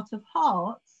my heart of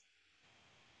hearts,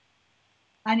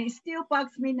 and it still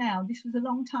bugs me now, this was a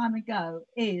long time ago,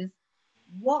 is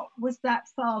what was that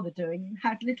father doing? He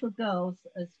had little girls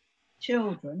as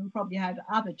children and probably had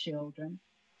other children.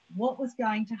 What was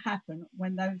going to happen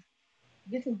when those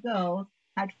little girls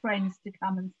had friends to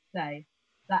come and stay?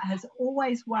 That has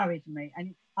always worried me.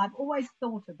 And I've always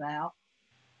thought about,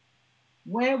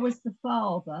 where was the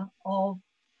father of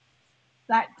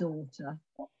that daughter?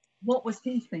 What was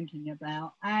he thinking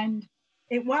about? And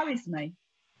it worries me.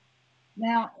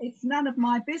 Now, it's none of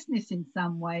my business in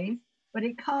some ways, but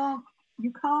you can't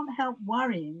help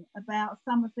worrying about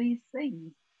some of these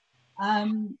things.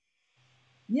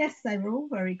 Yes, they were all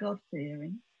very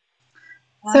God-fearing.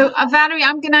 So, Valerie,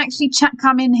 I'm going to actually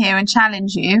come in here and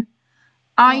challenge you.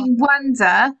 I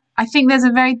wonder, I think there's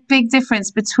a very big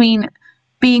difference between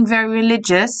being very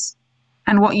religious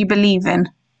and what you believe in.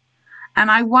 And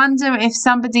I wonder if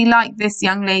somebody like this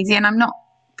young lady, and I'm not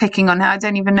picking on her, I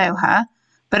don't even know her,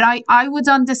 but I would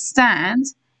understand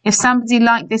if somebody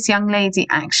like this young lady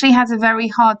actually has a very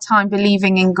hard time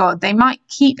believing in God. They might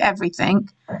keep everything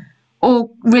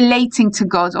or relating to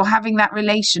God or having that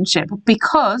relationship,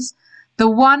 because the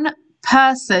one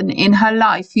person in her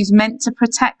life who's meant to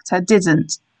protect her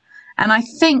didn't. And I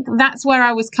think that's where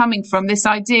I was coming from, this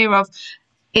idea of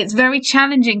it's very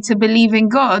challenging to believe in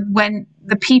God when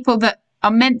the people that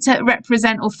are meant to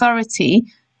represent authority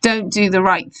don't do the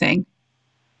right thing.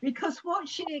 Because what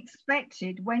she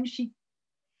expected when she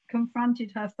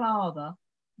confronted her father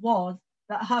was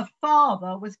that her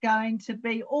father was going to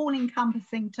be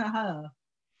all-encompassing to her.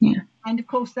 Yeah. And of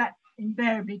course that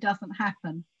invariably doesn't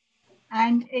happen.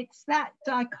 And it's that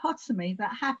dichotomy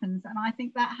that happens. And I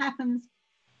think that happens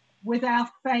with our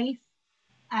faith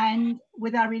and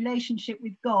with our relationship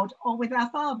with God or with our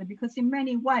father, because in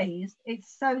many ways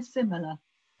it's so similar.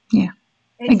 Yeah,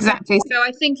 exactly. So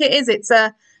I think it is.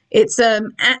 It's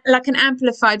like an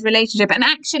amplified relationship. And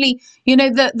actually, you know,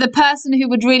 the person who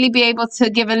would really be able to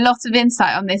give a lot of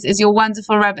insight on this is your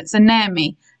wonderful Rebbetzin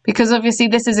Naomi, because obviously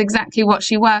this is exactly what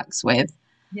she works with.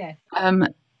 Yes.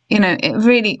 You know, it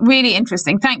really, really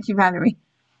interesting. Thank you, Valerie.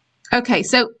 Okay,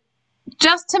 so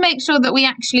just to make sure that we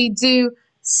actually do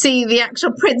see the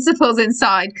actual principles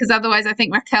inside, because otherwise I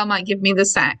think Raquel might give me the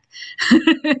sack.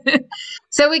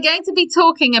 So we're going to be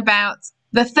talking about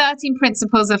the 13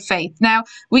 principles of faith. Now,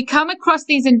 we come across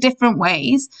these in different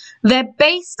ways. They're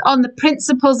based on the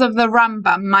principles of the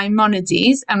Rambam,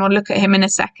 Maimonides, and we'll look at him in a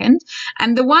second.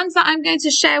 And the ones that I'm going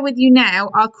to share with you now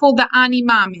are called the Ani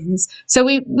Mamins. So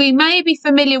we may be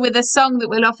familiar with a song that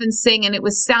we'll often sing, and it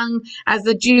was sung as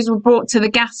the Jews were brought to the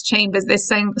gas chambers,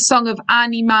 this song of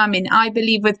Ani Mamin, I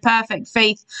believe with perfect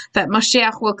faith that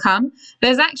Moshiach will come.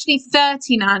 There's actually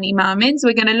 13 Ani Mamins.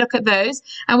 We're going to look at those,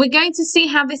 and we're going to see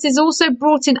how this is also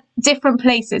brought in different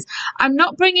places. I'm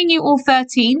not bringing you all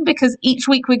 13 because each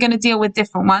week we're going to deal with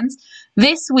different ones.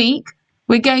 This week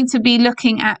we're going to be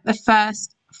looking at the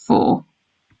first 4.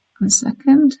 1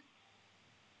 second.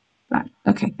 Right.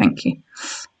 Okay, thank you.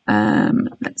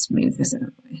 Let's move this out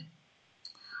of the way.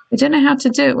 I don't know how to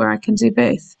do it where I can do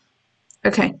both.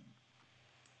 Okay.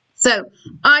 So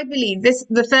I believe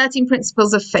the 13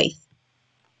 principles of faith.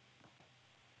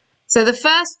 So the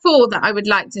first 4 that I would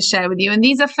like to share with you, and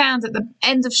these are found at the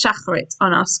end of Shacharit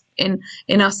on us in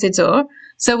our Siddur.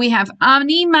 So we have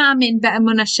Ani Ma'amin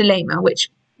Be'emunah Shalema, which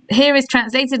here is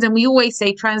translated, and we always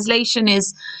say translation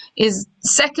is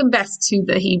second best to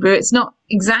the Hebrew. It's not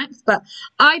exact, but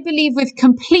I believe with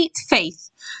complete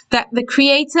faith that the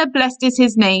Creator, blessed is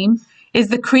his name, is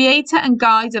the creator and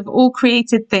guide of all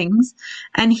created things,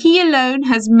 and he alone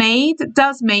has made,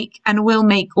 does make, and will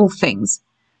make all things.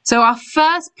 So our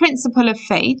first principle of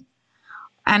faith,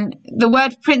 and the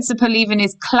word principle even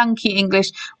is clunky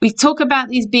English. We talk about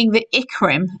these being the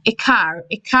ikrim, ikar.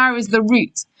 Ikar is the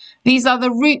root. These are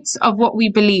the roots of what we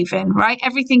believe in, right?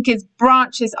 Everything is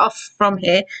branches off from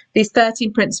here, these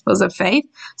 13 principles of faith.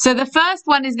 So the first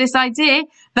one is this idea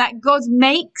that God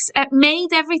made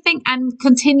everything and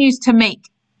continues to make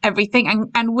everything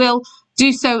and will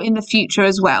do so in the future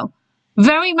as well.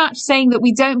 Very much saying that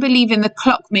we don't believe in the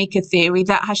clockmaker theory,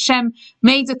 that Hashem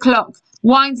made a clock,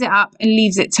 winds it up and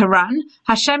leaves it to run.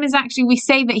 Hashem is actually, we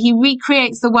say that he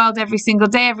recreates the world every single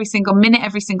day, every single minute,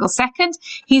 every single second.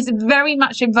 He's very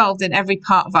much involved in every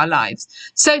part of our lives.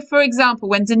 So, for example,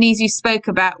 when Denise, you spoke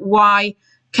about why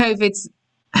COVID's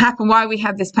happened, why we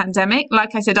had this pandemic,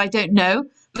 like I said, I don't know.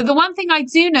 But the one thing I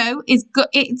do know is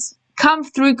it's come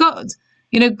through God.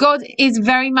 You know, God is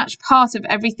very much part of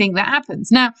everything that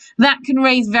happens. Now, that can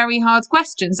raise very hard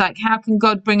questions, like how can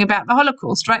God bring about the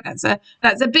Holocaust, right?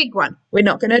 That's a big one. We're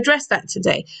not going to address that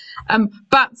today.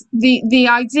 But the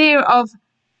idea of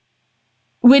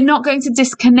we're not going to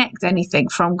disconnect anything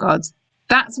from God.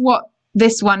 That's what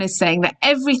this one is saying, that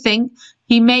everything,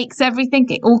 he makes everything,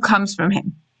 it all comes from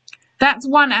him. That's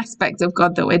one aspect of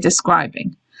God that we're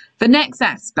describing. The next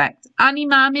aspect, Ani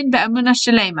Ma'amin Be'emunah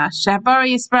Shalema, Shehbara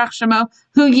Yisbarach Shemo,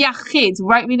 Hu Yachid,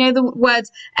 right? We know the word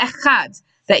Echad,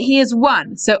 that he is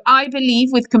one. So I believe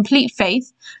with complete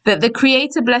faith that the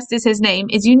Creator, blessed is his name,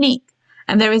 is unique,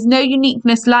 and there is no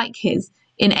uniqueness like his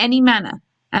in any manner,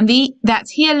 and that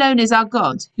he alone is our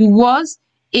God, who was,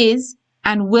 is,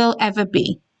 and will ever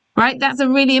be. Right? That's a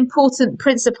really important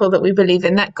principle that we believe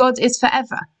in, that God is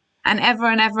forever and ever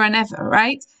and ever and ever,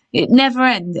 right? It never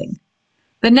ending.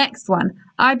 The next one,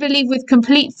 I believe with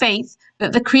complete faith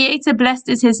that the Creator, blessed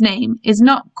is his name, is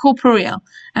not corporeal,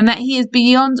 and that he is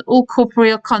beyond all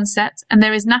corporeal concepts, and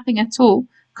there is nothing at all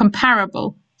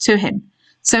comparable to him.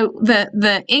 So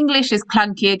the English is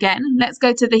clunky again. Let's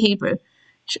go to the Hebrew.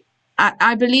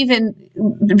 I believe in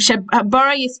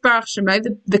Bara Yisbarach Shemo,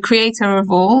 the Creator of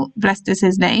all, blessed is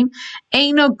his name.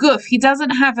 Eino Guf, he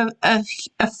doesn't have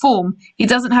a form, he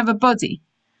doesn't have a body.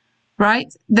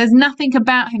 Right? There's nothing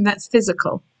about him that's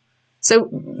physical. So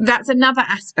that's another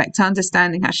aspect to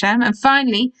understanding Hashem. And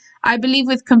finally, I believe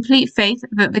with complete faith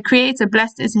that the Creator,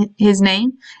 blessed is his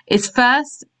name, is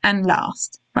first and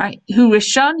last. Right? Hu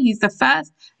Rishon, he's the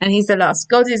first and he's the last.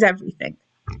 God is everything.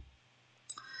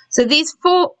 So these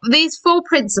four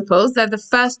principles, they're the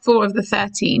first four of the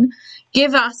 13,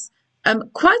 give us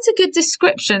quite a good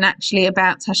description actually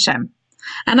about Hashem.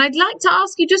 And I'd like to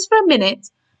ask you just for a minute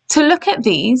to look at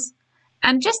these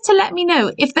and just to let me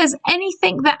know if there's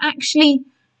anything that actually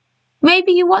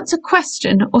maybe you want to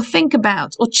question or think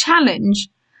about or challenge,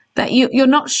 that you're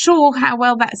not sure how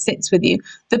well that sits with you.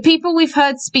 The people we've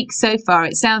heard speak so far,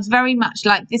 it sounds very much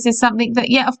like this is something that,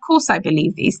 yeah, of course I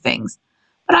believe these things.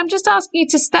 But I'm just asking you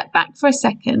to step back for a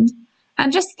second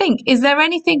and just think, is there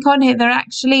anything on here that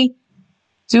actually,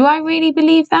 do I really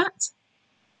believe that?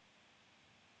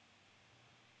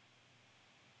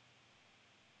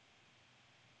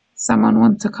 Someone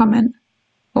want to comment?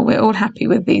 Or we're all happy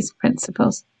with these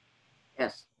principles?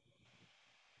 Yes.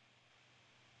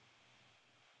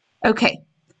 Okay.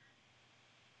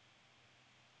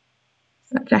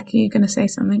 So, Jackie, you're going to say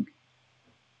something?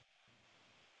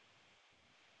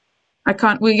 I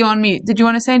can't. Well, you're on mute. Did you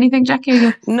want to say anything,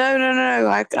 Jackie?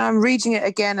 No. I'm reading it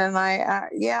again, and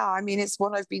I mean, it's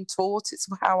what I've been taught. It's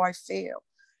how I feel.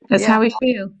 That's how we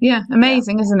feel. Yeah,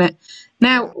 amazing, isn't it?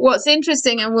 Now, what's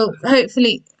interesting, and we'll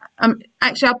hopefully,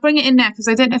 actually, I'll bring it in now because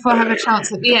I don't know if I'll have a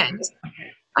chance at the end.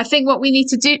 I think what we need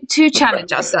to do to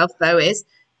challenge ourselves, though, is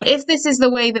if this is the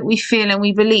way that we feel and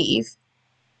we believe,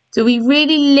 do we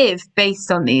really live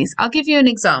based on these? I'll give you an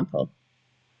example.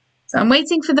 So I'm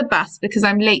waiting for the bus because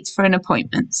I'm late for an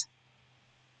appointment.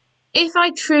 If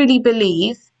I truly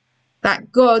believe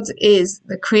that God is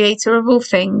the creator of all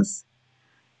things,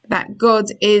 that God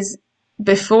is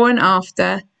before and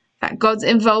after, that God's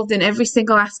involved in every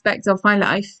single aspect of my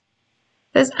life,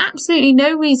 there's absolutely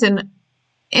no reason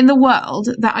in the world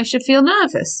that I should feel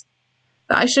nervous,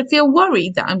 that I should feel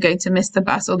worried that I'm going to miss the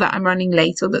bus, or that I'm running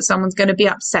late, or that someone's going to be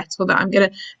upset, or that I'm going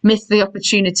to miss the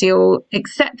opportunity, or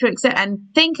etc., and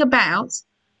think about,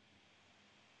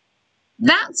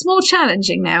 that's more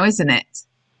challenging now, isn't it?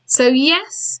 So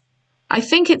yes, I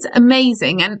think it's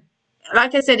amazing, and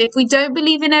like I said, if we don't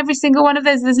believe in every single one of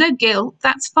those, there's no guilt.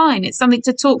 That's fine. It's something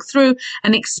to talk through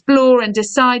and explore and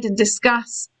decide and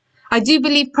discuss. I do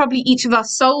believe probably each of our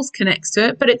souls connects to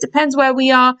it, but it depends where we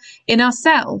are in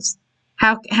ourselves,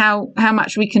 how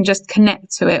much we can just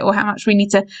connect to it or how much we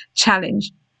need to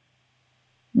challenge.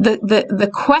 The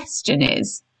question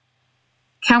is,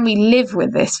 can we live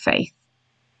with this faith?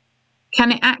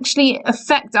 Can it actually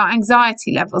affect our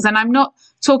anxiety levels? And I'm not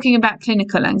talking about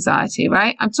clinical anxiety,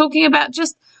 right? I'm talking about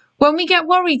just when we get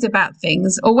worried about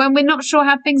things or when we're not sure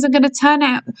how things are going to turn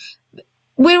out.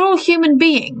 We're all human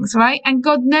beings, right? And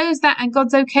God knows that and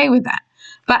God's okay with that.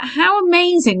 But how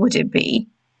amazing would it be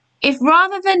if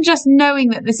rather than just knowing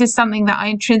that this is something that I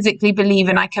intrinsically believe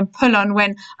and I can pull on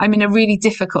when I'm in a really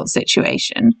difficult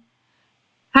situation,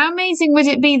 how amazing would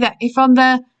it be that if on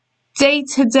the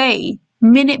day-to-day,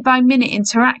 minute-by-minute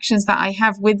interactions that I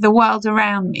have with the world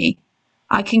around me,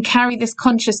 I can carry this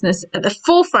consciousness at the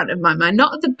forefront of my mind,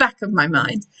 not at the back of my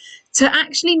mind, to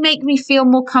actually make me feel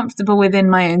more comfortable within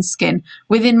my own skin,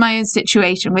 within my own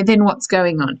situation, within what's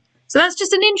going on. So that's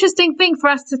just an interesting thing for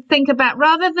us to think about.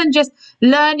 Rather than just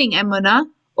learning emunah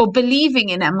or believing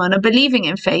in emunah, believing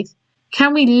in faith,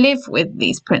 can we live with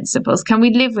these principles? Can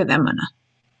we live with emunah?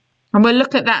 And we'll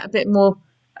look at that a bit more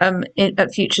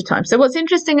at future time. So what's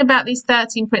interesting about these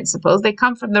 13 principles, they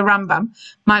come from the Rambam,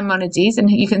 Maimonides, and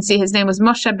you can see his name was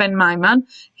Moshe ben Maimon.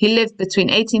 He lived between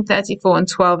 1834 and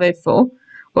 1204.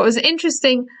 What was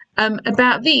interesting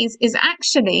about these is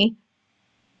actually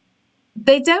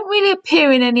they don't really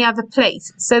appear in any other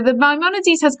place. So the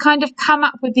Maimonides has kind of come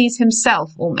up with these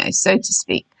himself almost, so to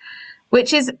speak,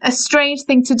 which is a strange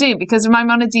thing to do because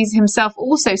Maimonides himself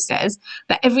also says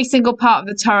that every single part of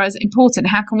the Torah is important.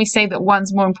 How can we say that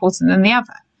one's more important than the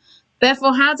other?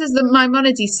 Therefore, how does the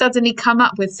Maimonides suddenly come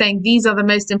up with saying these are the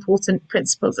most important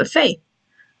principles of faith?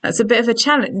 That's a bit of a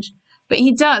challenge, but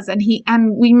he does, and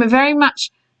we very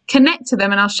much connect to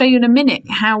them, and I'll show you in a minute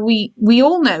how we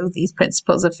all know these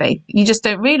principles of faith. You just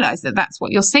don't realize that that's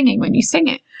what you're singing when you sing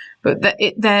it, but that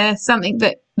they're something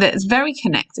that is very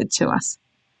connected to us.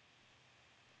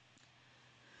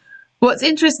 What's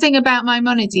interesting about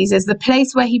Maimonides is the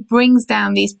place where he brings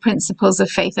down these principles of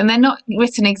faith, and they're not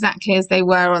written exactly as they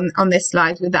were on this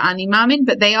slide with the Ani Mamin,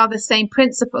 but they are the same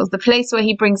principles. The place where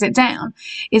he brings it down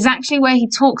is actually where he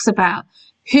talks about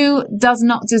who does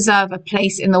not deserve a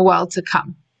place in the world to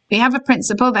come. We have a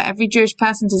principle that every Jewish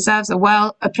person deserves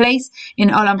a place in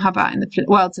Olam Haba, in the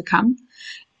world to come.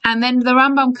 And then the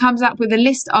Rambam comes up with a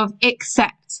list of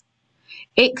except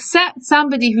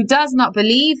somebody who does not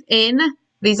believe in.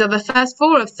 These are the first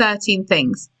 4 of 13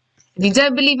 things. If you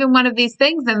don't believe in one of these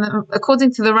things, then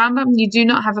according to the Rambam, you do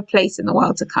not have a place in the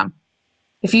world to come.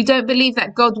 If you don't believe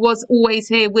that God was always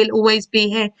here, will always be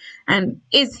here, and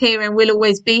is here and will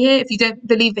always be here, if you don't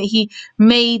believe that he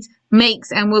made,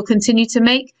 makes, and will continue to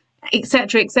make,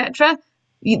 etc., etc.,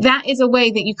 that is a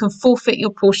way that you can forfeit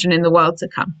your portion in the world to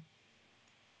come.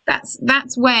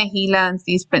 That's where he learns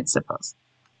these principles.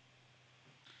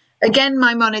 Again,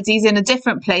 Maimonides, in a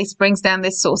different place, brings down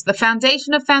this source. The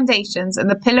foundation of foundations and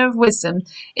the pillar of wisdom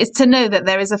is to know that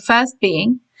there is a first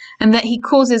being and that he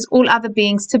causes all other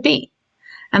beings to be,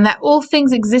 and that all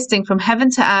things existing from heaven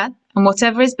to earth and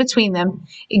whatever is between them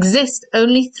exist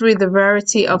only through the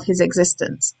rarity of his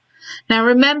existence. Now,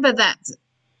 remember that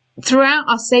throughout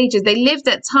our sages, they lived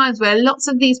at times where lots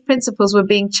of these principles were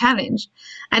being challenged,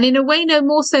 and in a way, no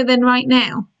more so than right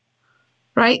now,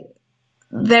 right?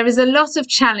 There is a lot of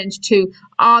challenge to,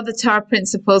 are the Torah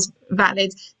principles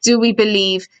valid? Do we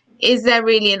believe? Is there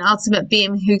really an ultimate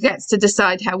being who gets to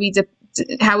decide how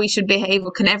we should behave?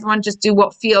 Or can everyone just do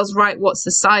what feels right, what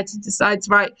society decides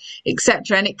right,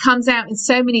 etc.? And it comes out in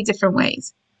so many different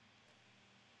ways.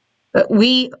 But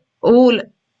we all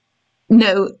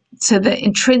know to the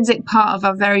intrinsic part of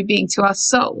our very being, to our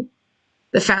soul,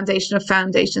 the foundation of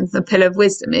foundations, the pillar of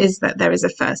wisdom is that there is a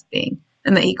first being,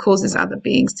 and that he causes other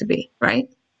beings to be, right?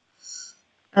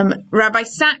 Rabbi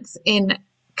Sachs in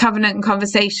Covenant and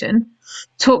Conversation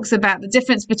talks about the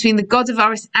difference between the God of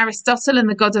Aristotle and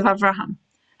the God of Abraham.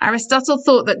 Aristotle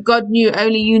thought that God knew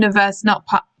only universe, not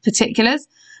particulars.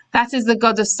 That is the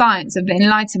God of science, of the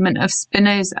enlightenment of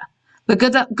Spinoza.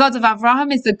 The God of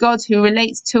Abraham is the God who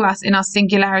relates to us in our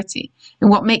singularity, in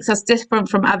what makes us different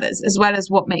from others, as well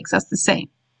as what makes us the same.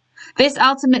 This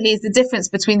ultimately is the difference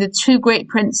between the 2 great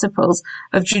principles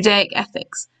of Judaic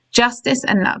ethics, justice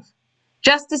and love.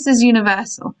 Justice is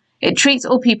universal. It treats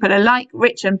all people alike,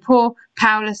 rich and poor,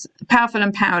 powerful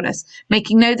and powerless,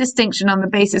 making no distinction on the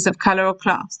basis of color or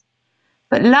class.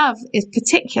 But love is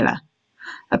particular.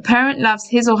 A parent loves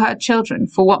his or her children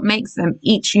for what makes them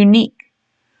each unique.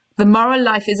 The moral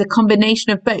life is a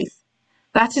combination of both.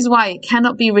 That is why it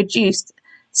cannot be reduced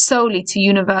solely to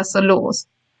universal laws.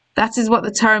 That is what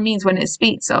the Torah means when it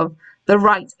speaks of the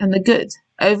right and the good,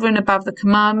 over and above the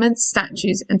commandments,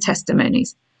 statutes, and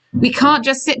testimonies. We can't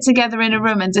just sit together in a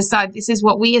room and decide this is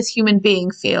what we as human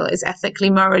beings feel is ethically,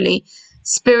 morally,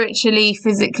 spiritually,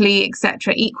 physically,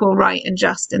 etc., equal, right, and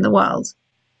just in the world.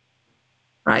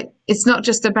 Right? It's not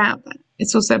just about that.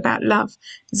 It's also about love.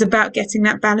 It's about getting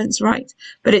that balance right.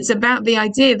 But it's about the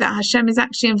idea that Hashem is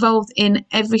actually involved in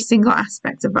every single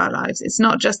aspect of our lives. It's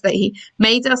not just that he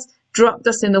made us, dropped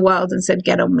us in the world and said,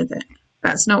 get on with it.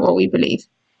 That's not what we believe.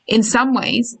 In some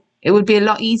ways, it would be a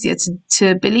lot easier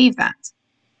to believe that.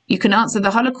 You can answer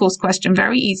the Holocaust question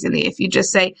very easily if you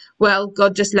just say, well,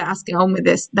 God just let us get on with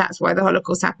this. That's why the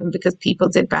Holocaust happened, because people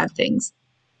did bad things.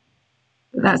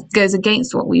 That goes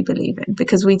against what we believe in,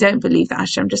 because we don't believe that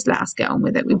Hashem just let us get on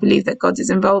with it. We believe that God is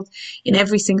involved in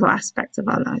every single aspect of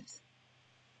our lives.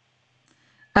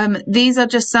 These are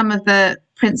just some of the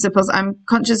principles. I'm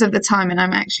conscious of the time and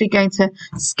I'm actually going to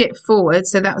skip forward.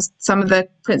 So that was some of the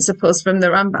principles from the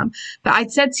Rambam. But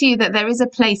I'd said to you that there is a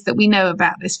place that we know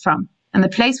about this from. And the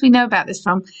place we know about this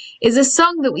from is a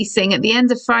song that we sing at the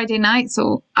end of Friday nights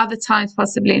or other times,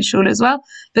 possibly in shul as well.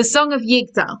 The song of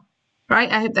Yigdal. Right?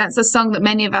 I hope that's a song that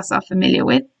many of us are familiar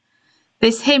with.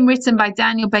 This hymn, written by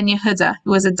Daniel ben Yehuda,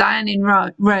 who was a Dayan in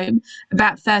Rome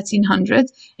about 1300,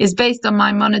 is based on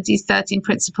Maimonides' 13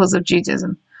 Principles of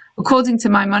Judaism. According to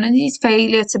Maimonides,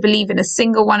 failure to believe in a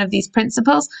single one of these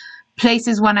principles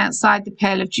places one outside the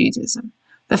pale of Judaism.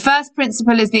 The first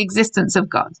principle is the existence of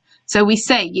God. So we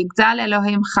say, Yigdal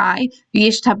Elohim Chai,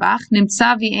 v'yishtabach,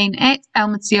 nimtza v'ein et el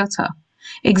metziyoto.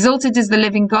 Exalted is the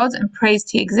living God and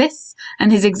praised he exists,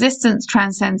 and his existence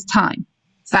transcends time.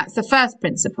 So that's the first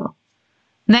principle.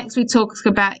 Next we talk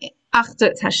about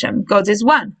Achdut Hashem, God is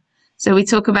one. So we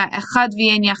talk about Echad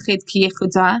v'en yachid ki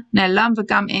yechudah, ne'elam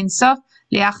v'gam ein sof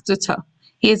li'achduto.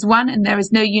 He is one and there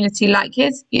is no unity like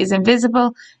his. He is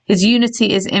invisible. His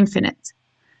unity is infinite.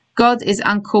 God is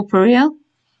uncorporeal.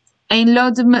 Ein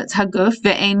lo demut haguf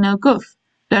ve'ein no guf.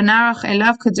 Lo narach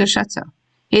elav kedushato.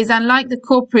 He is unlike the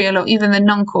corporeal or even the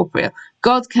non-corporeal.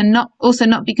 God cannot also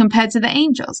not be compared to the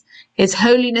angels. His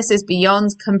holiness is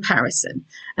beyond comparison.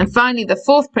 And finally, the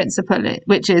fourth principle,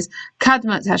 which is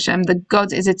Kadmot Hashem, the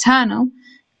God is eternal.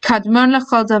 Kadmon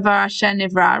lechol davar asher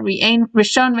nivra,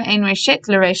 rishon ve'ein reshit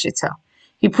l'reshito.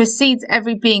 He precedes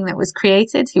every being that was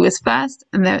created. He was first,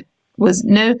 and there was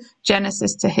no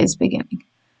genesis to his beginning.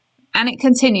 And it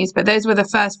continues, but those were the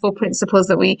first four principles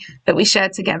that we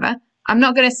shared together. I'm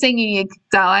not going to sing you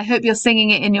Yigdal. I hope you're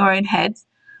singing it in your own head.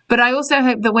 But I also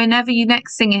hope that whenever you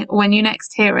next sing it, or when you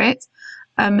next hear it,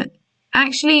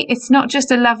 actually, it's not just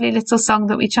a lovely little song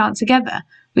that we chant together.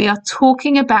 We are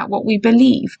talking about what we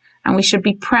believe, and we should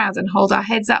be proud and hold our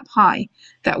heads up high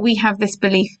that we have this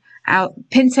belief. Our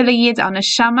Pintele Yid, our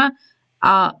Neshama,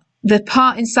 the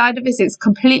part inside of us is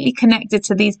completely connected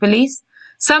to these beliefs.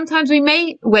 Sometimes we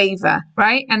may waver,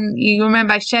 right? And you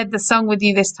remember I shared the song with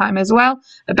you this time as well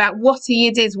about what a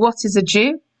Yid is, what is a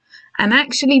Jew. And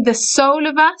actually the soul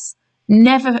of us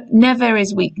never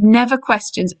is weak, never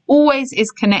questions, always is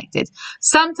connected.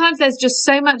 Sometimes there's just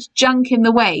so much junk in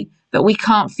the way that we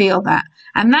can't feel that.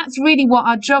 And that's really what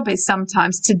our job is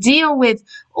sometimes, to deal with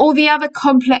all the other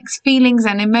complex feelings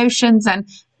and emotions, and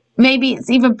maybe it's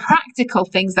even practical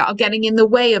things that are getting in the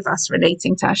way of us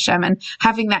relating to Hashem and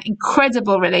having that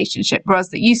incredible relationship, Roz,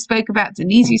 that you spoke about,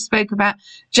 Denise, you spoke about,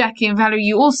 Jackie and Valerie,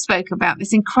 you all spoke about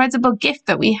this incredible gift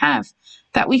that we have,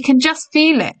 that we can just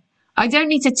feel it. I don't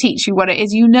need to teach you what it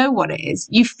is. You know what it is.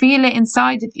 You feel it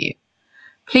inside of you.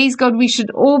 Please, God, we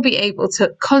should all be able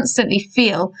to constantly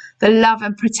feel the love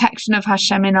and protection of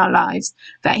Hashem in our lives,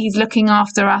 that he's looking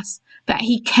after us, that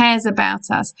he cares about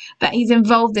us, that he's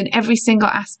involved in every single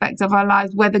aspect of our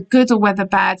lives, whether good or whether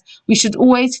bad. We should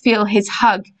always feel his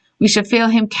hug. We should feel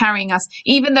him carrying us,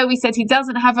 even though we said he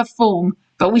doesn't have a form,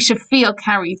 but we should feel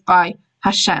carried by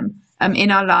Hashem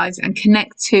in our lives and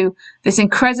connect to this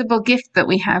incredible gift that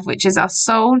we have, which is our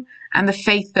soul and the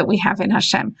faith that we have in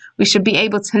Hashem. We should be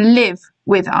able to live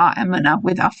with our emunah,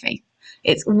 with our faith.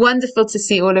 It's wonderful to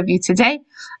see all of you today.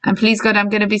 And please, God, I'm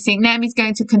going to be seeing Naomi's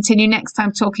going to continue next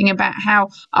time talking about how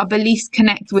our beliefs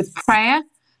connect with prayer,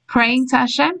 praying to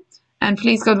Hashem. And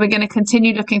please, God, we're going to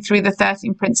continue looking through the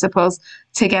 13 principles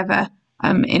together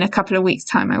in a couple of weeks'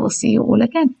 time. I will see you all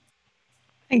again.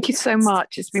 Thank you so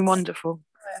much. It's been wonderful.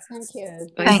 Thank you.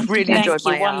 I really enjoyed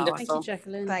my hour. Wonderful. Thank you,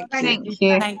 Jacqueline. Thank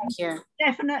you. Thank you.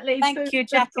 Definitely. Thank you,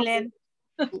 Jacqueline.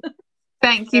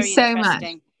 Thank you Very so much.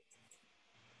 interesting.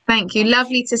 Thank you.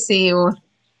 Lovely to see you all.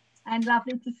 And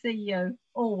lovely to see you,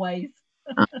 always.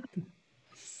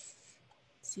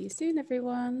 See you soon,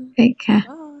 everyone. Take care.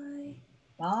 Bye.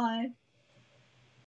 Bye.